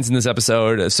storylines in this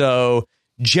episode. So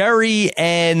Jerry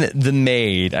and the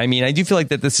maid. I mean, I do feel like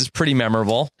that this is pretty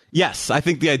memorable. Yes, I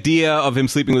think the idea of him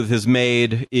sleeping with his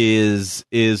maid is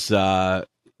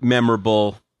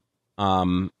memorable.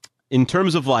 In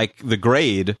terms of like the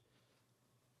grade,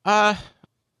 I'm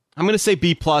going to say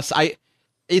B+.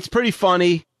 It's pretty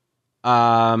funny.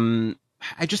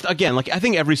 I just, again, like, I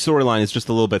think every storyline is just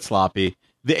a little bit sloppy.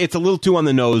 It's a little too on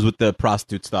the nose with the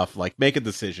prostitute stuff. Like, make a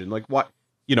decision. Like, what,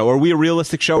 are we a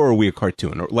realistic show or are we a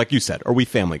cartoon? Or, like you said, are we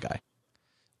Family Guy?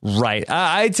 Right.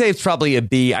 I'd say it's probably a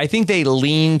B. I think they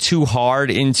lean too hard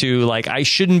into, like, I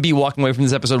shouldn't be walking away from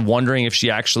this episode wondering if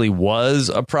she actually was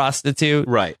a prostitute.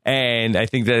 Right. And I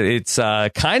think that it's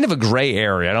kind of a gray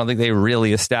area. I don't think they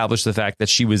really established the fact that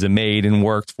she was a maid and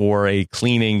worked for a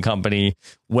cleaning company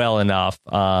well enough,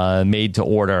 made to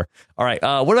order. All right.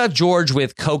 What about George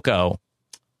with Coco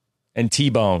and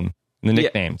T-Bone, the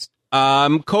nicknames?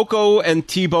 Coco and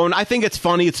T-Bone, I think it's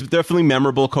funny. It's definitely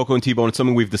memorable. Coco and T-Bone, it's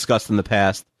something we've discussed in the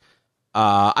past.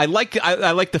 I like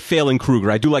the failing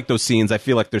Kruger. I do like those scenes. I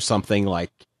feel like there's something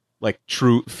like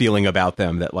true feeling about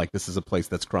them, that like this is a place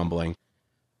that's crumbling.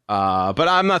 But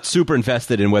I'm not super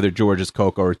invested in whether George is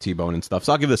Coco or T-Bone and stuff.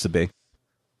 So I'll give this a B.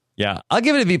 Yeah, I'll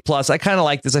give it a B+. I kind of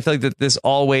like this. I feel like that this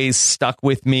always stuck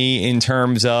with me in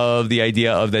terms of the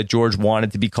idea of that George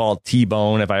wanted to be called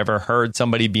T-Bone. If I ever heard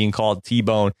somebody being called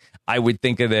T-Bone, I would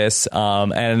think of this.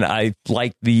 And I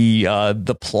like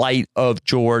the plight of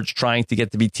George trying to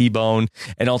get to be T-Bone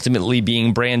and ultimately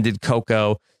being branded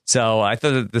Coco. So I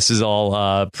thought that this is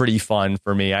all pretty fun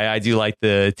for me. I do like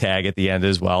the tag at the end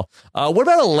as well. What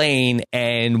about Elaine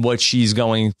and what she's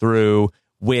going through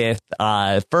with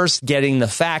first getting the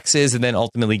faxes and then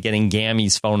ultimately getting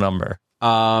Gammy's phone number?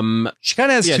 She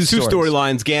kind of has two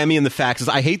storylines, Gammy and the faxes.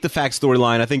 I hate the fax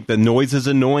storyline. I think the noise is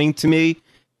annoying to me,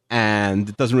 and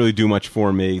it doesn't really do much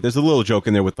for me. There's a little joke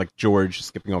in there with like George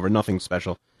skipping over, nothing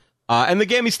special. And the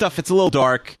Gammy stuff, it's a little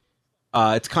dark.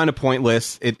 It's kind of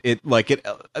pointless.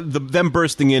 Them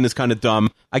bursting in is kind of dumb.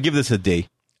 I give this a D.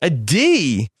 A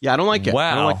D? Yeah, I don't like it.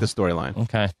 Wow. I don't like the storyline.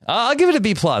 Okay. I'll give it a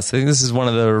B+. I think this is one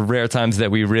of the rare times that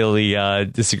we really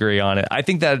disagree on it. I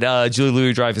think that Julie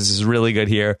Louis-Dreyfus is really good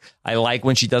here. I like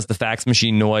when she does the fax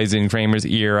machine noise in Kramer's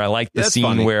ear. I like the scene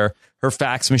funny. Where her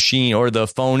fax machine or the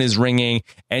phone is ringing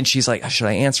and she's like, should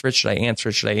I answer it? Should I answer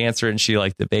it? Should I answer it? And she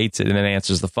like debates it and then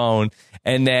answers the phone.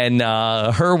 And then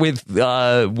her with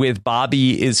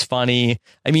Bobby is funny.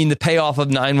 I mean, the payoff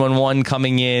of 911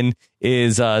 coming in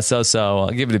is so-so. I'll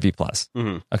give it a B+.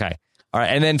 Mm-hmm. Okay. All right.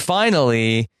 And then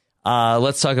finally,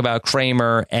 let's talk about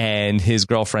Kramer and his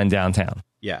girlfriend downtown.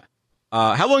 Yeah.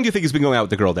 How long do you think he's been going out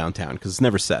with the girl downtown? Because it's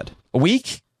never said. A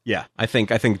week? Yeah. I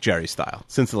think Jerry style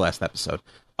since the last episode.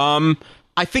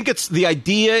 I think the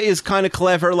idea is kind of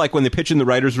clever. Like when they pitch in the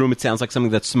writer's room, it sounds like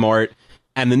something that's smart.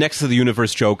 And the Next to the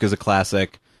Universe joke is a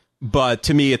classic. But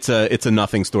to me, it's a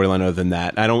nothing storyline other than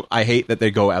that. I hate that they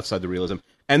go outside the realism.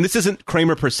 And this isn't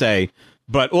Kramer per se,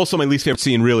 but also my least favorite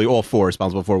scene, really, all four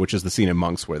responsible for, which is the scene in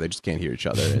Monks where they just can't hear each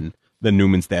other and then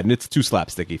Newman's dead. And it's too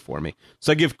slapsticky for me.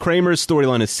 So I give Kramer's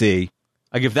storyline a C.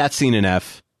 I give that scene an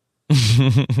F.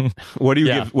 What do you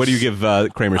give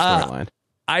Kramer's storyline?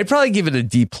 I'd probably give it a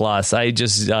D+. I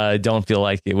just don't feel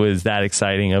like it was that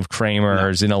exciting of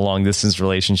Kramer's in a long distance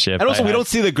relationship. And also, we don't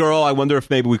see the girl. I wonder if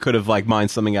maybe we could have like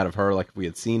mined something out of her, like if we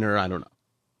had seen her. I don't know.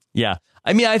 Yeah.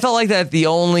 I mean, I felt like that the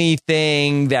only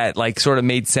thing that like sort of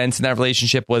made sense in that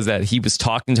relationship was that he was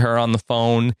talking to her on the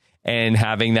phone and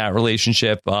having that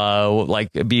relationship like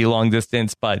be long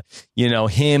distance. But,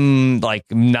 him like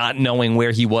not knowing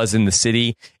where he was in the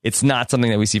city, it's not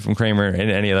something that we see from Kramer in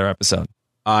any other episode.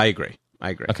 I agree.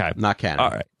 Okay. Not canon.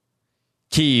 All right.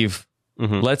 Keeve,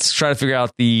 let's try to figure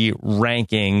out the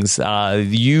rankings.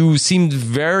 You seemed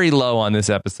very low on this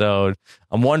episode.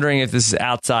 I'm wondering if this is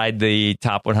outside the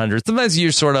top 100. Sometimes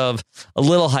you're sort of a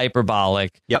little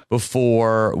hyperbolic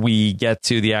before we get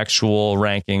to the actual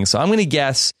rankings. So I'm going to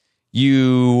guess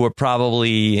you were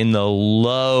probably in the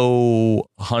low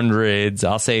hundreds.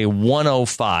 I'll say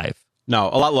 105. No,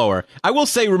 a lot lower. I will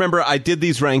say, remember, I did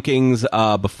these rankings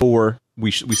before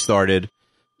we started.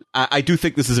 I do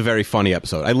think this is a very funny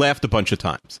episode. I laughed a bunch of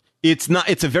times. It's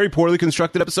a very poorly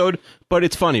constructed episode, but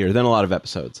it's funnier than a lot of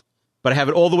episodes. But I have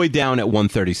it all the way down at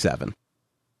 137.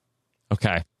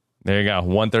 Okay. There you go.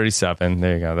 137.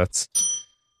 There you go. That's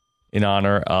in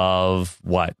honor of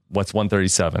what? What's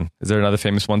 137? Is there another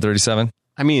famous 137?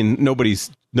 I mean, nobody.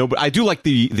 I do like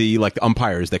the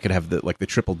umpires that could have the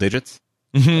triple digits.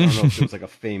 I don't know if there was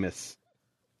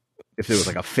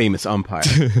like a famous umpire.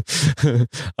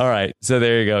 All right, so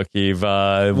there you go, Keeve.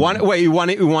 You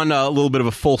want a little bit of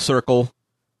a full circle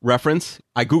reference?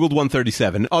 I googled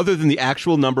 137. Other than the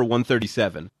actual number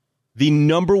 137, The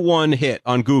number one hit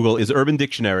on Google is Urban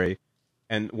Dictionary,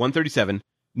 and 137,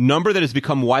 number that has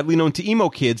become widely known to emo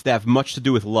kids that have much to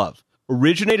do with love.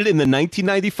 Originated in the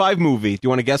 1995 movie. Do you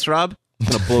want to guess, Rob? It's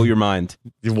going to blow your mind.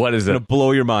 What is It's going it? to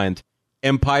blow your mind.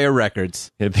 Empire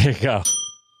Records. Yeah, there you go.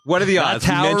 What are the Not odds?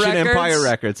 Tower We mentioned Records? Empire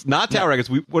Records. Not Tower Records.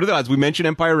 What are the odds? We mentioned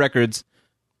Empire Records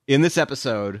in this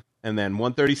episode, and then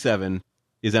 137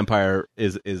 is Empire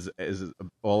is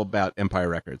all about Empire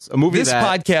Records. A movie This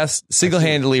that podcast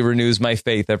single-handedly renews my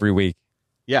faith every week.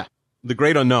 yeah, the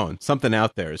great unknown. Something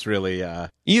out there is really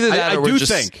Either that I or we're do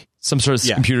just think some sort of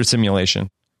computer simulation.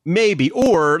 maybe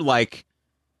or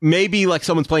maybe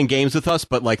someone's playing games with us,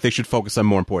 but they should focus on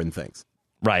more important things.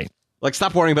 Right.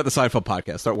 Stop worrying about the Seinfeld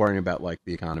podcast. Start worrying about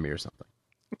the economy or something.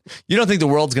 You don't think the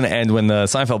world's going to end when the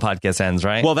Seinfeld podcast ends,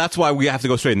 right? Well, that's why we have to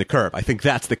go straight into Curb. I think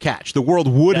that's the catch. The world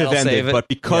would That'll have save ended, it. but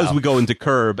because Yeah. we go into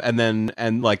Curb, I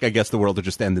guess the world will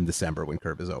just end in December when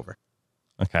Curb is over.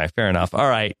 Okay, fair enough. All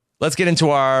right, let's get into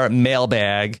our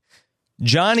mailbag.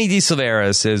 Johnny D.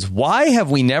 Silvera says, why have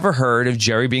we never heard of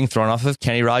Jerry being thrown off of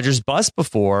Kenny Rogers' bus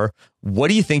before? What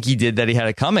do you think he did that he had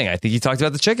it coming? I think he talked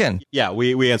about the chicken. Yeah,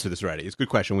 we answered this already. It's a good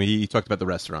question. We talked about the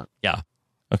restaurant. Yeah.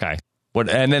 Okay.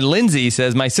 And then Lindsay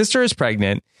says, my sister is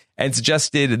pregnant and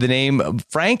suggested the name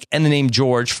Frank and the name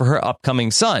George for her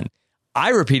upcoming son. I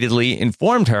repeatedly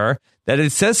informed her that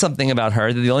it says something about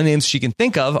her that the only names she can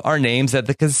think of are names that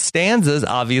the Costanzas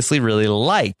obviously really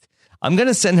liked. I'm going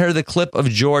to send her the clip of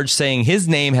George saying his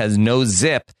name has no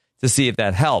zip to see if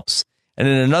that helps. And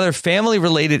in another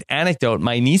family-related anecdote,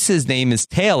 my niece's name is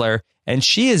Taylor, and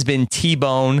she has been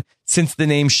T-Bone since the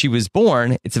name she was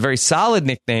born. It's a very solid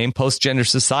nickname, post-gender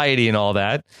society and all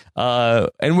that.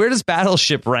 And where does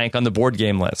Battleship rank on the board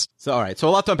game list? So, all right. So a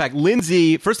lot to unpack.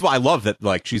 Lindsay, first of all, I love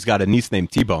that she's got a niece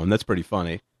named T-Bone. That's pretty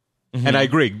funny. Mm-hmm. And I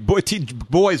agree.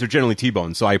 Boys are generally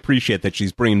T-Bone, so I appreciate that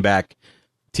she's bringing back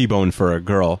T-Bone for a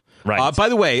girl. Right. By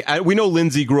the way, we know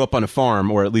Lindsay grew up on a farm,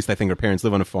 or at least I think her parents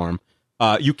live on a farm.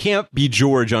 You can't be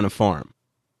George on a farm.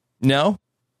 No?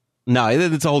 No,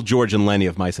 it's a whole George and Lenny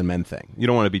of Mice and Men thing. You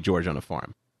don't want to be George on a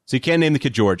farm. So you can't name the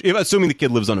kid George, assuming the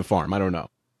kid lives on a farm. I don't know.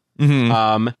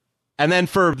 Mm-hmm. And then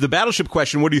for the Battleship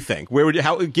question, what do you think?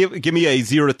 Give me a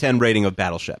 0 to 10 rating of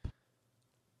Battleship?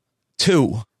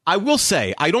 2. I will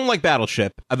say, I don't like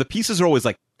Battleship. The pieces are always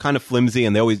kind of flimsy,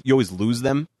 and you always lose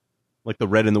them, like the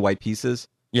red and the white pieces.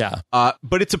 Yeah.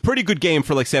 But it's a pretty good game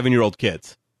for 7-year-old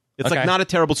kids. It's Okay. not a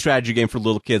terrible strategy game for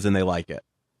little kids, and they like it.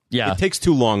 Yeah. It takes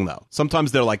too long, though.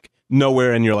 Sometimes they're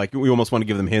nowhere, and you're we almost want to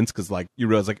give them hints because you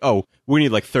realize oh, we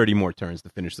need 30 more turns to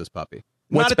finish this puppy.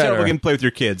 What's Not a terrible better? game to play with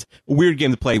your kids. A weird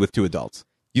game to play with 2 adults.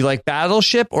 You like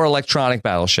Battleship or Electronic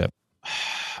Battleship?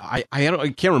 I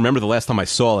can't remember the last time I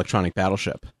saw Electronic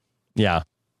Battleship. Yeah.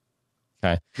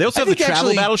 Okay. They also I have the think Travel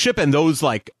actually- Battleship, and those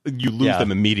you lose Yeah.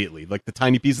 them immediately. The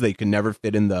tiny pieces that you can never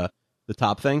fit in the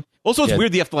top thing. Also, it's Yeah.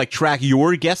 weird that you have to track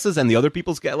your guesses and the other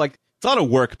people's it's a lot of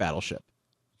work. Battleship.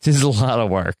 This is a lot of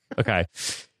work. Okay.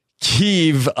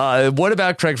 Keeve, what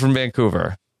about Craig from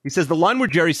Vancouver? He says the line where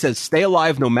Jerry says, "Stay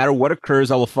alive, no matter what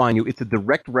occurs, I will find you." It's a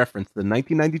direct reference to the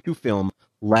 1992 film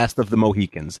Last of the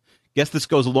Mohicans. Guess this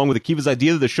goes along with Akiva's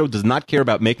idea that the show does not care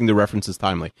about making the references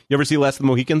timely. You ever see Last of the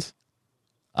Mohicans?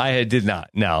 I did not.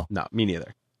 No. No, me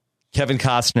neither. Kevin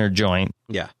Costner joint.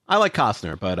 Yeah, I like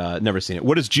Costner, but never seen it.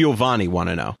 What does Giovanni want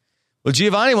to know? Well,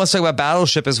 Giovanni wants to talk about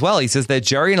Battleship as well. He says that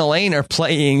Jerry and Elaine are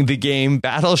playing the game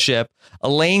Battleship.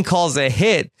 Elaine calls a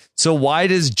hit. So why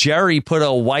does Jerry put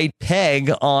a white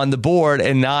peg on the board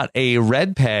and not a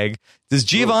red peg? Does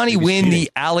Giovanni maybe win cheating.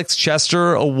 the Alex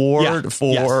Chester Award Yeah,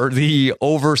 for the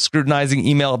over-scrutinizing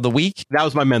email of the week? That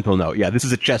was my mental note. Yeah, this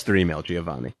is a Chester email,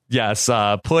 Giovanni. Yes,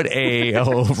 put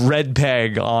a red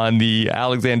peg on the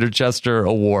Alexander Chester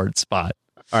Award spot.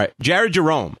 All right, Jared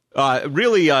Jerome,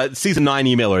 really season 9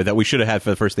 emailer that we should have had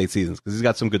for the first 8 seasons because he's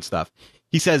got some good stuff.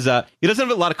 He says he doesn't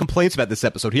have a lot of complaints about this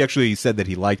episode. He actually said that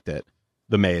he liked it,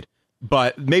 The Maid,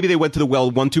 but maybe they went to the well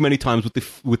one too many times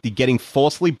with the getting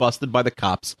falsely busted by the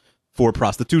cops for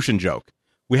prostitution joke.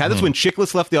 We had this when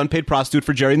Chickless left the unpaid prostitute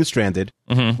for Jerry and the Stranded,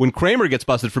 when Kramer gets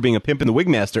busted for being a pimp in the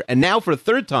Wigmaster, and now for a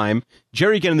third time,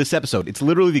 Jerry again in this episode. It's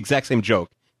literally the exact same joke.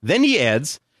 Then he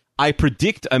adds, I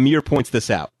predict Amir points this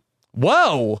out.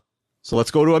 Whoa. So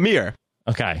let's go to Amir.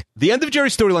 Okay. The end of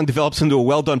Jerry's storyline develops into a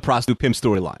well-done prostitute pimp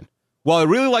storyline. While I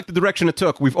really like the direction it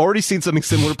took, we've already seen something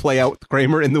similar play out with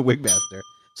Kramer and the Wigmaster.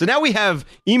 So now we have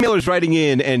emailers writing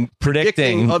in and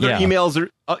predicting other emails or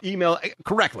email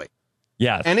correctly.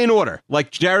 Yes. And in order.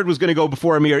 Like Jared was going to go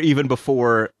before Amir even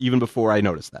before I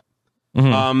noticed that.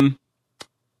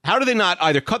 How do they not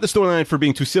either cut the storyline for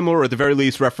being too similar or at the very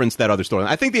least reference that other storyline?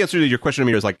 I think the answer to your question,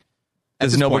 Amir, is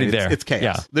There's nobody point, there. It's chaos.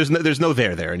 Yeah. There's no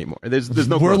there anymore. There's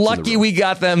no. We're gross in the lucky room. we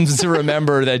got them to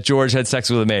remember that George had sex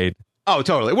with a maid. Oh,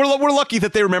 totally. We're lucky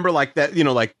that they remember like that. You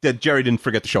know, like that Jerry didn't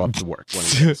forget to show up to work one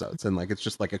of the episodes, and like it's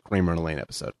just like a Kramer and Elaine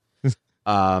episode.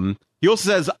 He also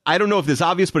says, I don't know if this is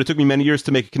obvious, but it took me many years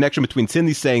to make a connection between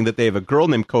Cindy saying that they have a girl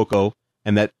named Coco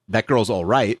and that girl's all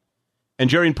right, and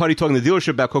Jerry and Putty talking to the dealership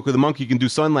about Coco the monkey can do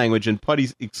sign language, and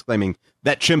Putty's exclaiming,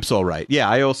 that chimp's all right. Yeah,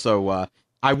 I also,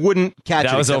 I wouldn't catch it.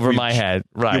 That was over my head,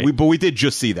 right. Yeah, but we did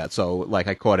just see that, so like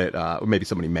I caught it, or maybe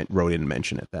somebody wrote in and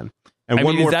mentioned it then. And I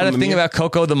one mean, more is that a thing about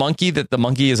Coco the monkey, that the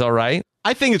monkey is all right?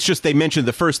 I think it's just they mentioned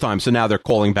the first time, so now they're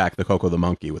calling back the Coco the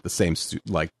monkey with the same,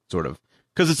 like, sort of,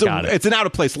 because it's an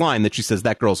out-of-place line that she says,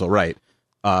 that girl's all right,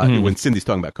 when Cindy's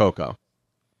talking about Coco.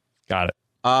 Got it.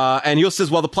 And he also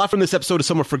says, while the plot from this episode is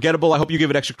somewhat forgettable, I hope you give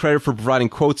it extra credit for providing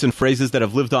quotes and phrases that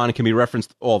have lived on and can be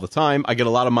referenced all the time. I get a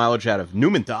lot of mileage out of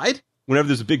Newman died. Whenever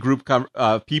there's a big group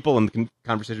of people and the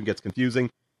conversation gets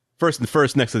confusing. First and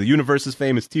first, next to the universe is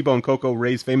famous. T-Bone, Coco,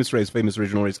 Ray's famous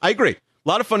original Ray's. I agree. A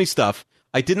lot of funny stuff.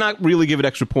 I did not really give it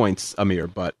extra points, Amir,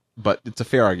 but it's a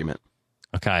fair argument.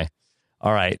 Okay.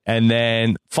 All right. And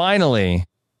then finally,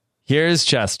 here's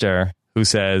Chester, who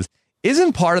says,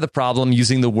 isn't part of the problem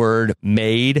using the word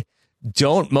maid?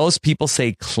 Don't most people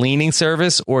say cleaning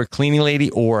service or cleaning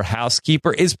lady or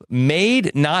housekeeper? Is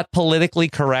maid not politically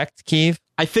correct, Keith?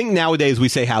 I think nowadays we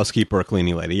say housekeeper or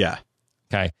cleaning lady, yeah.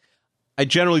 Okay. I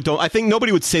generally don't. I think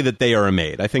nobody would say that they are a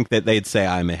maid. I think that they'd say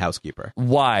I'm a housekeeper.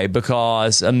 Why?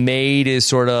 Because a maid is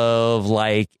sort of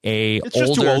like It's older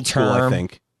just too old term. school, I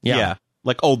think. Yeah,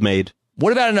 like old maid.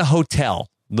 What about in a hotel?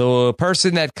 The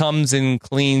person that comes and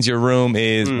cleans your room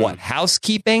is what?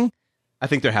 Housekeeping? I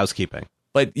think they're housekeeping.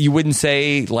 But you wouldn't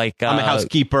say like I'm a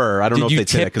housekeeper. I don't know if did you they'd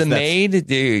say that tip 'cause the that's- maid,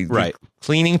 the Right.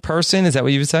 cleaning person? Is that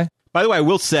what you would say? By the way, I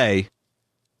will say,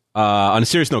 on a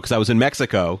serious note, because I was in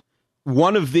Mexico,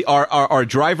 one of our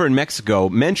driver in Mexico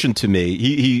mentioned to me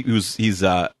he's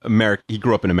American. He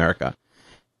grew up in America,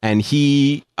 and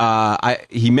he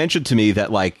mentioned to me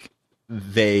that like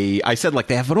I said like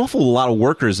they have an awful lot of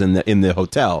workers in the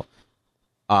hotel,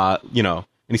 you know, and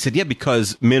he said yeah,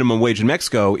 because minimum wage in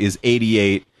Mexico is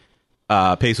 88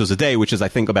 pesos a day, which is I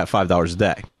think about $5 a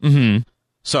day. Mm-hmm.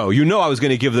 So, you know, I was going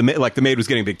to give the maid was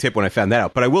getting a big tip when I found that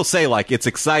out. But I will say, like, it's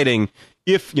exciting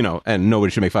if, you know, and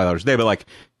nobody should make $5 a day, but like,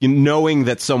 knowing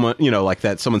that someone, you know, like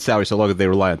that someone's salary is so low that they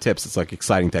rely on tips, it's like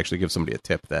exciting to actually give somebody a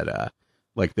tip that,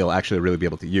 like, they'll actually really be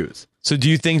able to use. So do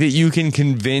you think that you can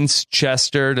convince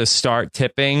Chester to start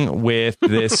tipping with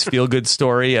this feel-good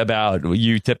story about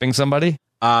you tipping somebody?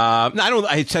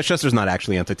 Chester's not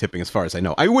actually anti-tipping as far as I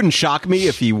know. I wouldn't shock me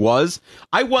if he was.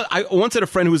 I once had a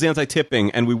friend who was anti-tipping,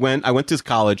 and I went to his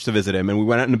college to visit him, and we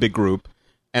went out in a big group,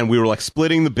 and we were like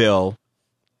splitting the bill,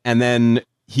 and then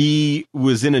he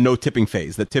was in a no tipping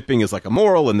phase, that tipping is like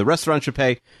immoral and the restaurant should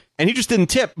pay, and he just didn't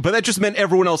tip, but that just meant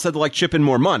everyone else had to like chip in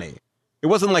more money. It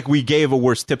wasn't like we gave a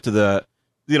worse tip to the,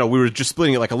 you know, we were just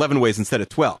splitting it like 11 ways instead of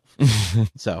 12.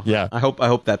 So yeah, I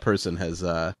hope that person has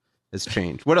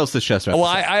changed. What else does Chester have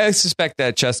Well, to say? I suspect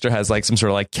that Chester has like some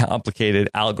sort of like complicated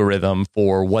algorithm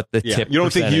for what the tip You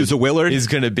don't think he used a Willard? is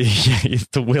going to be. Yeah, he's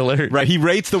the Willard. Right, he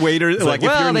rates the waiter. Like, if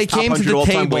you're well, in they his top came to 100 the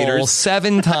all-time table waiters.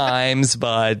 7 times,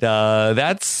 but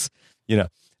that's, you know.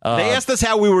 They asked us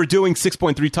how we were doing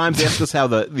 6.3 times. They asked us how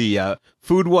the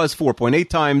food was 4.8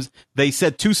 times. They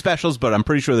said 2 specials, but I'm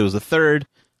pretty sure there was a third.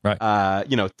 Right.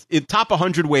 You know, top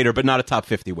 100 waiter, but not a top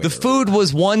 50 waiter. The food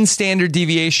was 1 standard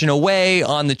deviation away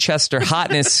on the Chester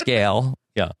hotness scale.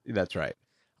 Yeah. That's right.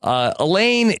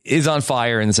 Elaine is on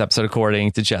fire in this episode,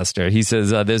 according to Chester. He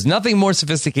says, there's nothing more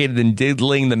sophisticated than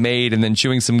diddling the maid and then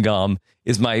chewing some gum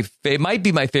is might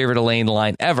be my favorite Elaine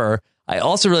line ever. I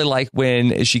also really like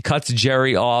when she cuts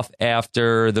Jerry off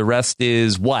after the rest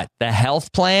is what? The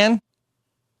health plan?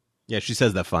 Yeah, she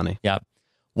says that funny. Yeah.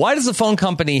 Why does the phone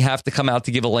company have to come out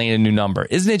to give Elaine a new number?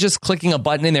 Isn't it just clicking a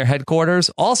button in their headquarters?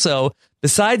 Also,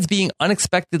 besides being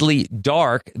unexpectedly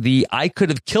dark, the I could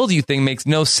have killed you thing makes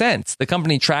no sense. The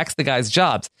company tracks the guy's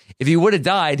jobs. If he would have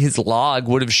died, his log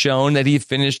would have shown that he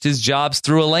finished his jobs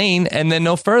through Elaine and then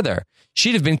no further.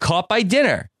 She'd have been caught by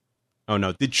dinner. Oh,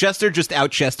 no. Did Chester just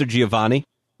out Chester Giovanni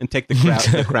and take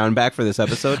the crown back for this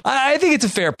episode? I think it's a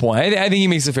fair point. I think he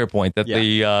makes a fair point that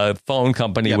the phone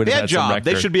company would have bad had job. some record.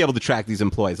 They should be able to track these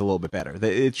employees a little bit better.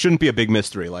 It shouldn't be a big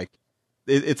mystery. Like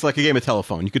it's like a game of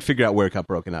telephone. You could figure out where it got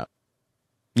broken up.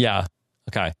 Yeah.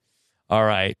 Okay. All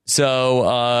right.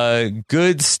 So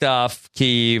good stuff,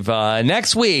 Keeve.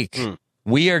 Next week,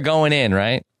 we are going in,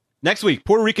 right? Next week,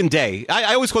 Puerto Rican Day.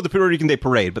 I always call it the Puerto Rican Day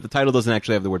Parade, but the title doesn't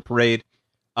actually have the word parade.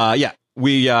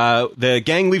 The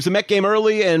gang leaves the Met game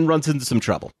early and runs into some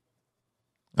trouble.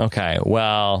 Okay,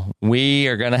 well, we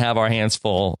are going to have our hands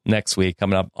full next week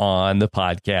coming up on the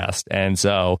podcast. And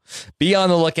so be on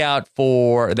the lookout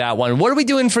for that one. What are we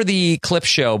doing for the clip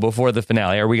show before the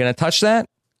finale? Are we going to touch that?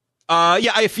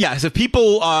 If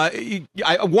people,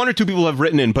 one or two people have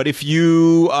written in, but if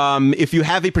you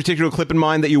have a particular clip in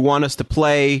mind that you want us to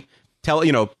play,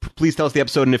 please tell us the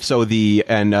episode, and if so,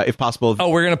 if possible. Oh,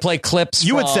 we're gonna play clips.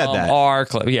 You from had said that. Our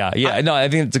clip. Yeah. No, I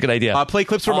think it's a good idea. Play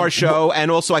clips from our show,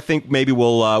 and also I think maybe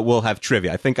we'll have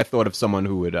trivia. I think I thought of someone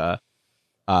who would,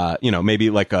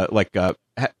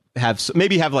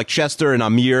 maybe have like Chester and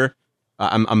Amir.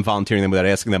 I'm volunteering them without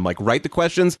asking them. Like write the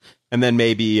questions, and then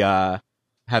maybe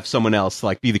have someone else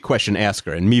like be the question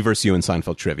asker, and me versus you in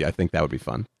Seinfeld trivia. I think that would be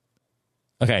fun.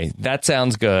 Okay, that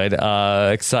sounds good.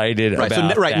 Excited about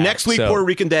that. Next week, Puerto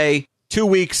Rican Day. 2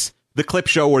 weeks, the clip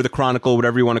show or the Chronicle,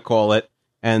 whatever you want to call it,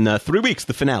 and 3 weeks,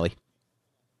 the finale.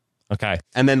 Okay,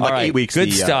 and then 8 weeks,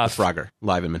 good stuff. Frogger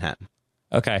live in Manhattan.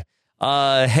 Okay.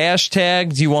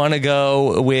 Hashtag, do you want to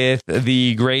go with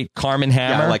the great Carmen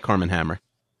Hammer? Yeah, I like Carmen Hammer.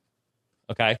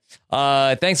 Okay.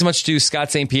 Thanks so much to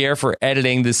Scott St. Pierre for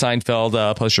editing the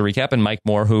Seinfeld poster recap, and Mike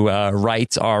Moore, who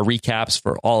writes our recaps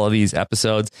for all of these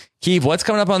episodes. Keith, what's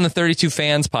coming up on the 32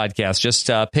 Fans podcast? Just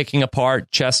picking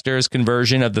apart Chester's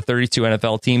conversion of the 32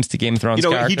 NFL teams to Game of Thrones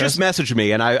characters? He just messaged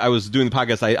me, and I was doing the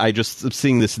podcast. I just am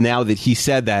seeing this now that he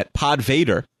said that Pod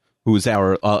Vader, who's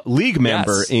our league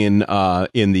member in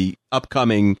the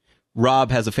upcoming Rob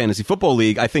Has a Fantasy Football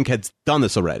League, I think had done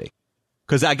this already.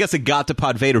 Because I guess it got to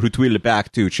Pod Vader, who tweeted it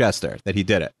back to Chester that he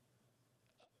did it.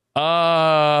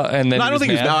 And then I don't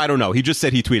think he was. No, I don't know. He just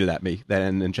said he tweeted at me,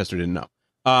 and Chester didn't know.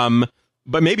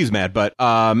 But maybe he's mad. But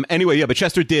anyway, yeah. But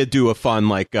Chester did do a fun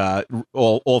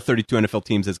all 32 NFL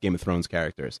teams as Game of Thrones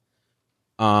characters.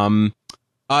 32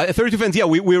 Fans. Yeah,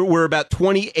 we're about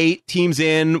 28 teams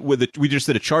in. We just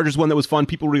did a Chargers one that was fun.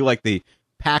 People really like the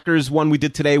Packers one we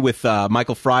did today with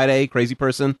Michael Friday, crazy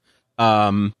person.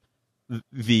 Almost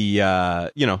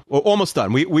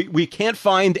done. We can't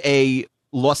find a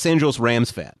Los Angeles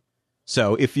Rams fan.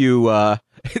 So if you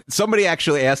somebody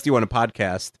actually asked you on a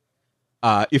podcast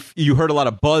if you heard a lot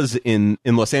of buzz in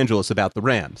Los Angeles about the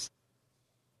Rams,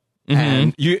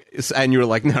 and you were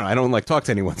like, no, I don't talk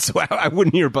to anyone, so I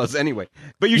wouldn't hear buzz anyway.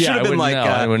 But you should have been like,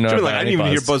 I didn't even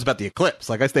hear buzz about the eclipse.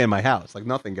 Like I stay in my house,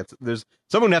 nothing gets. There's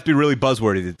someone would have to be really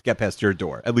buzzworthy to get past your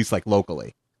door, at least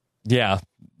locally. Yeah.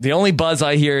 The only buzz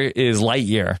I hear is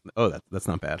Lightyear. Oh, that's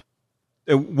not bad.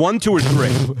 1, 2, or 3.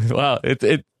 Wow,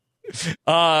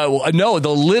 no, the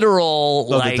literal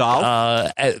the doll?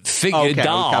 figure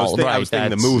doll. I was thinking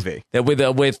the movie that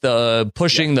with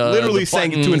pushing the literally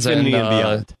saying it to infinity and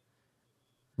beyond.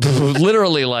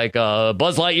 Literally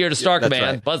Buzz Lightyear to Star Command.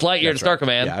 Right. Buzz Lightyear to Star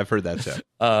Command. Yeah, I've heard that too.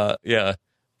 Yeah,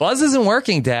 Buzz isn't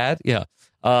working, Dad. Yeah,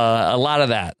 a lot of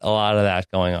that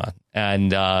going on.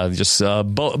 And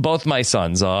both my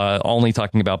sons only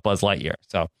talking about Buzz Lightyear.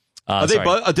 So,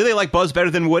 do they like Buzz better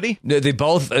than Woody? They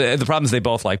both. The problem is they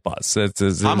both like Buzz.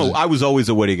 I was always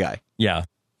a Woody guy. Yeah.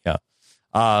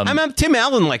 Tim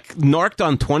Allen narked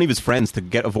on 20 of his friends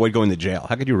to avoid going to jail.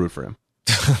 How could you root for him?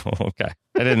 Okay,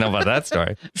 I didn't know about that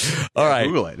story. All right,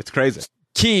 Google it. It's crazy.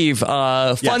 Keeve,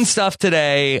 fun stuff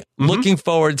today. Mm-hmm. Looking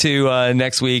forward to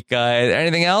next week.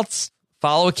 Anything else?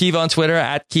 Follow Keeve on Twitter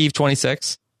at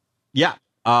Keeve26. Yeah.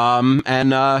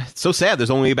 And it's so sad. There's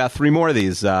only about 3 more of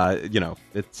these.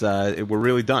 It's we're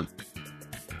really done.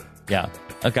 Yeah.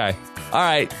 Okay. All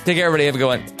right. Take care, everybody. Have a good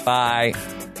one. Bye.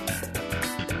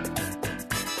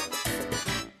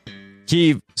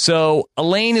 Keeve, so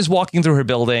Elaine is walking through her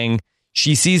building.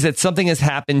 She sees that something has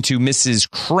happened to Mrs.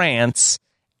 Krantz,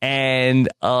 and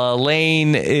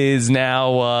Elaine is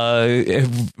now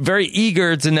very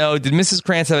eager to know, did Mrs.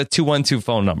 Krantz have a 212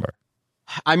 phone number?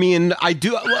 I mean, I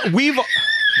do.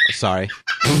 Sorry.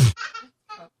 Is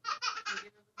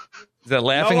that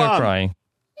laughing or crying?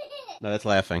 No, that's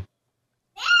laughing.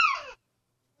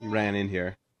 He ran in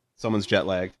here. Someone's jet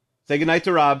lagged. Say goodnight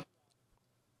to Rob.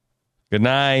 Good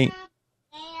night.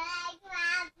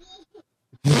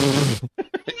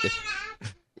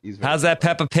 How's that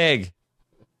Peppa Pig?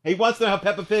 He wants to know how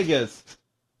Peppa Pig is.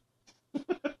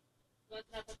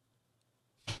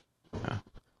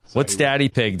 What's Daddy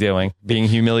Pig doing? Being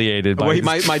humiliated by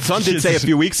my son did say a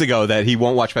few weeks ago that he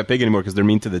won't watch Peppa Pig anymore because they're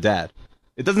mean to the dad.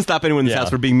 It doesn't stop anyone in this house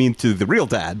from being mean to the real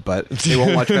dad, but they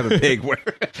won't watch Peppa Pig where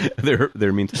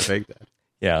they're mean to the fake dad.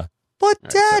 Yeah. But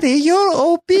Daddy, you're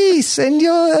obese and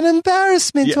you're an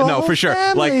embarrassment to our whole for sure.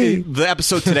 family. The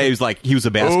episode today was he was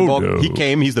a basketball.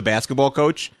 He's the basketball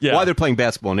coach. Yeah. Why they're playing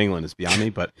basketball in England is beyond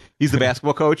me, but he's the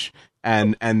basketball coach,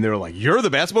 and they're like, "You're the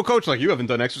basketball coach? You haven't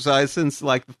done exercise since the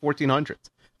 1400s."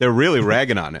 They're really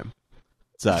ragging on him.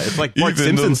 It's like Bart Even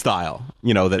Simpson though- style,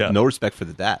 that Yeah. no respect for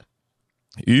the dad.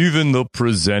 Even the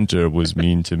presenter was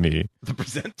mean to me. The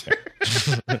presenter.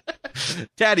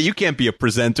 Daddy, you can't be a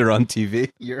presenter on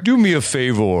TV. Do me a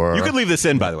favor. You could leave this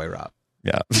in, by the way, Rob.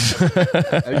 Yeah.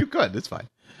 You could. It's fine.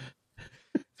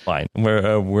 Fine. We're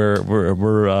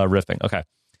riffing. Okay.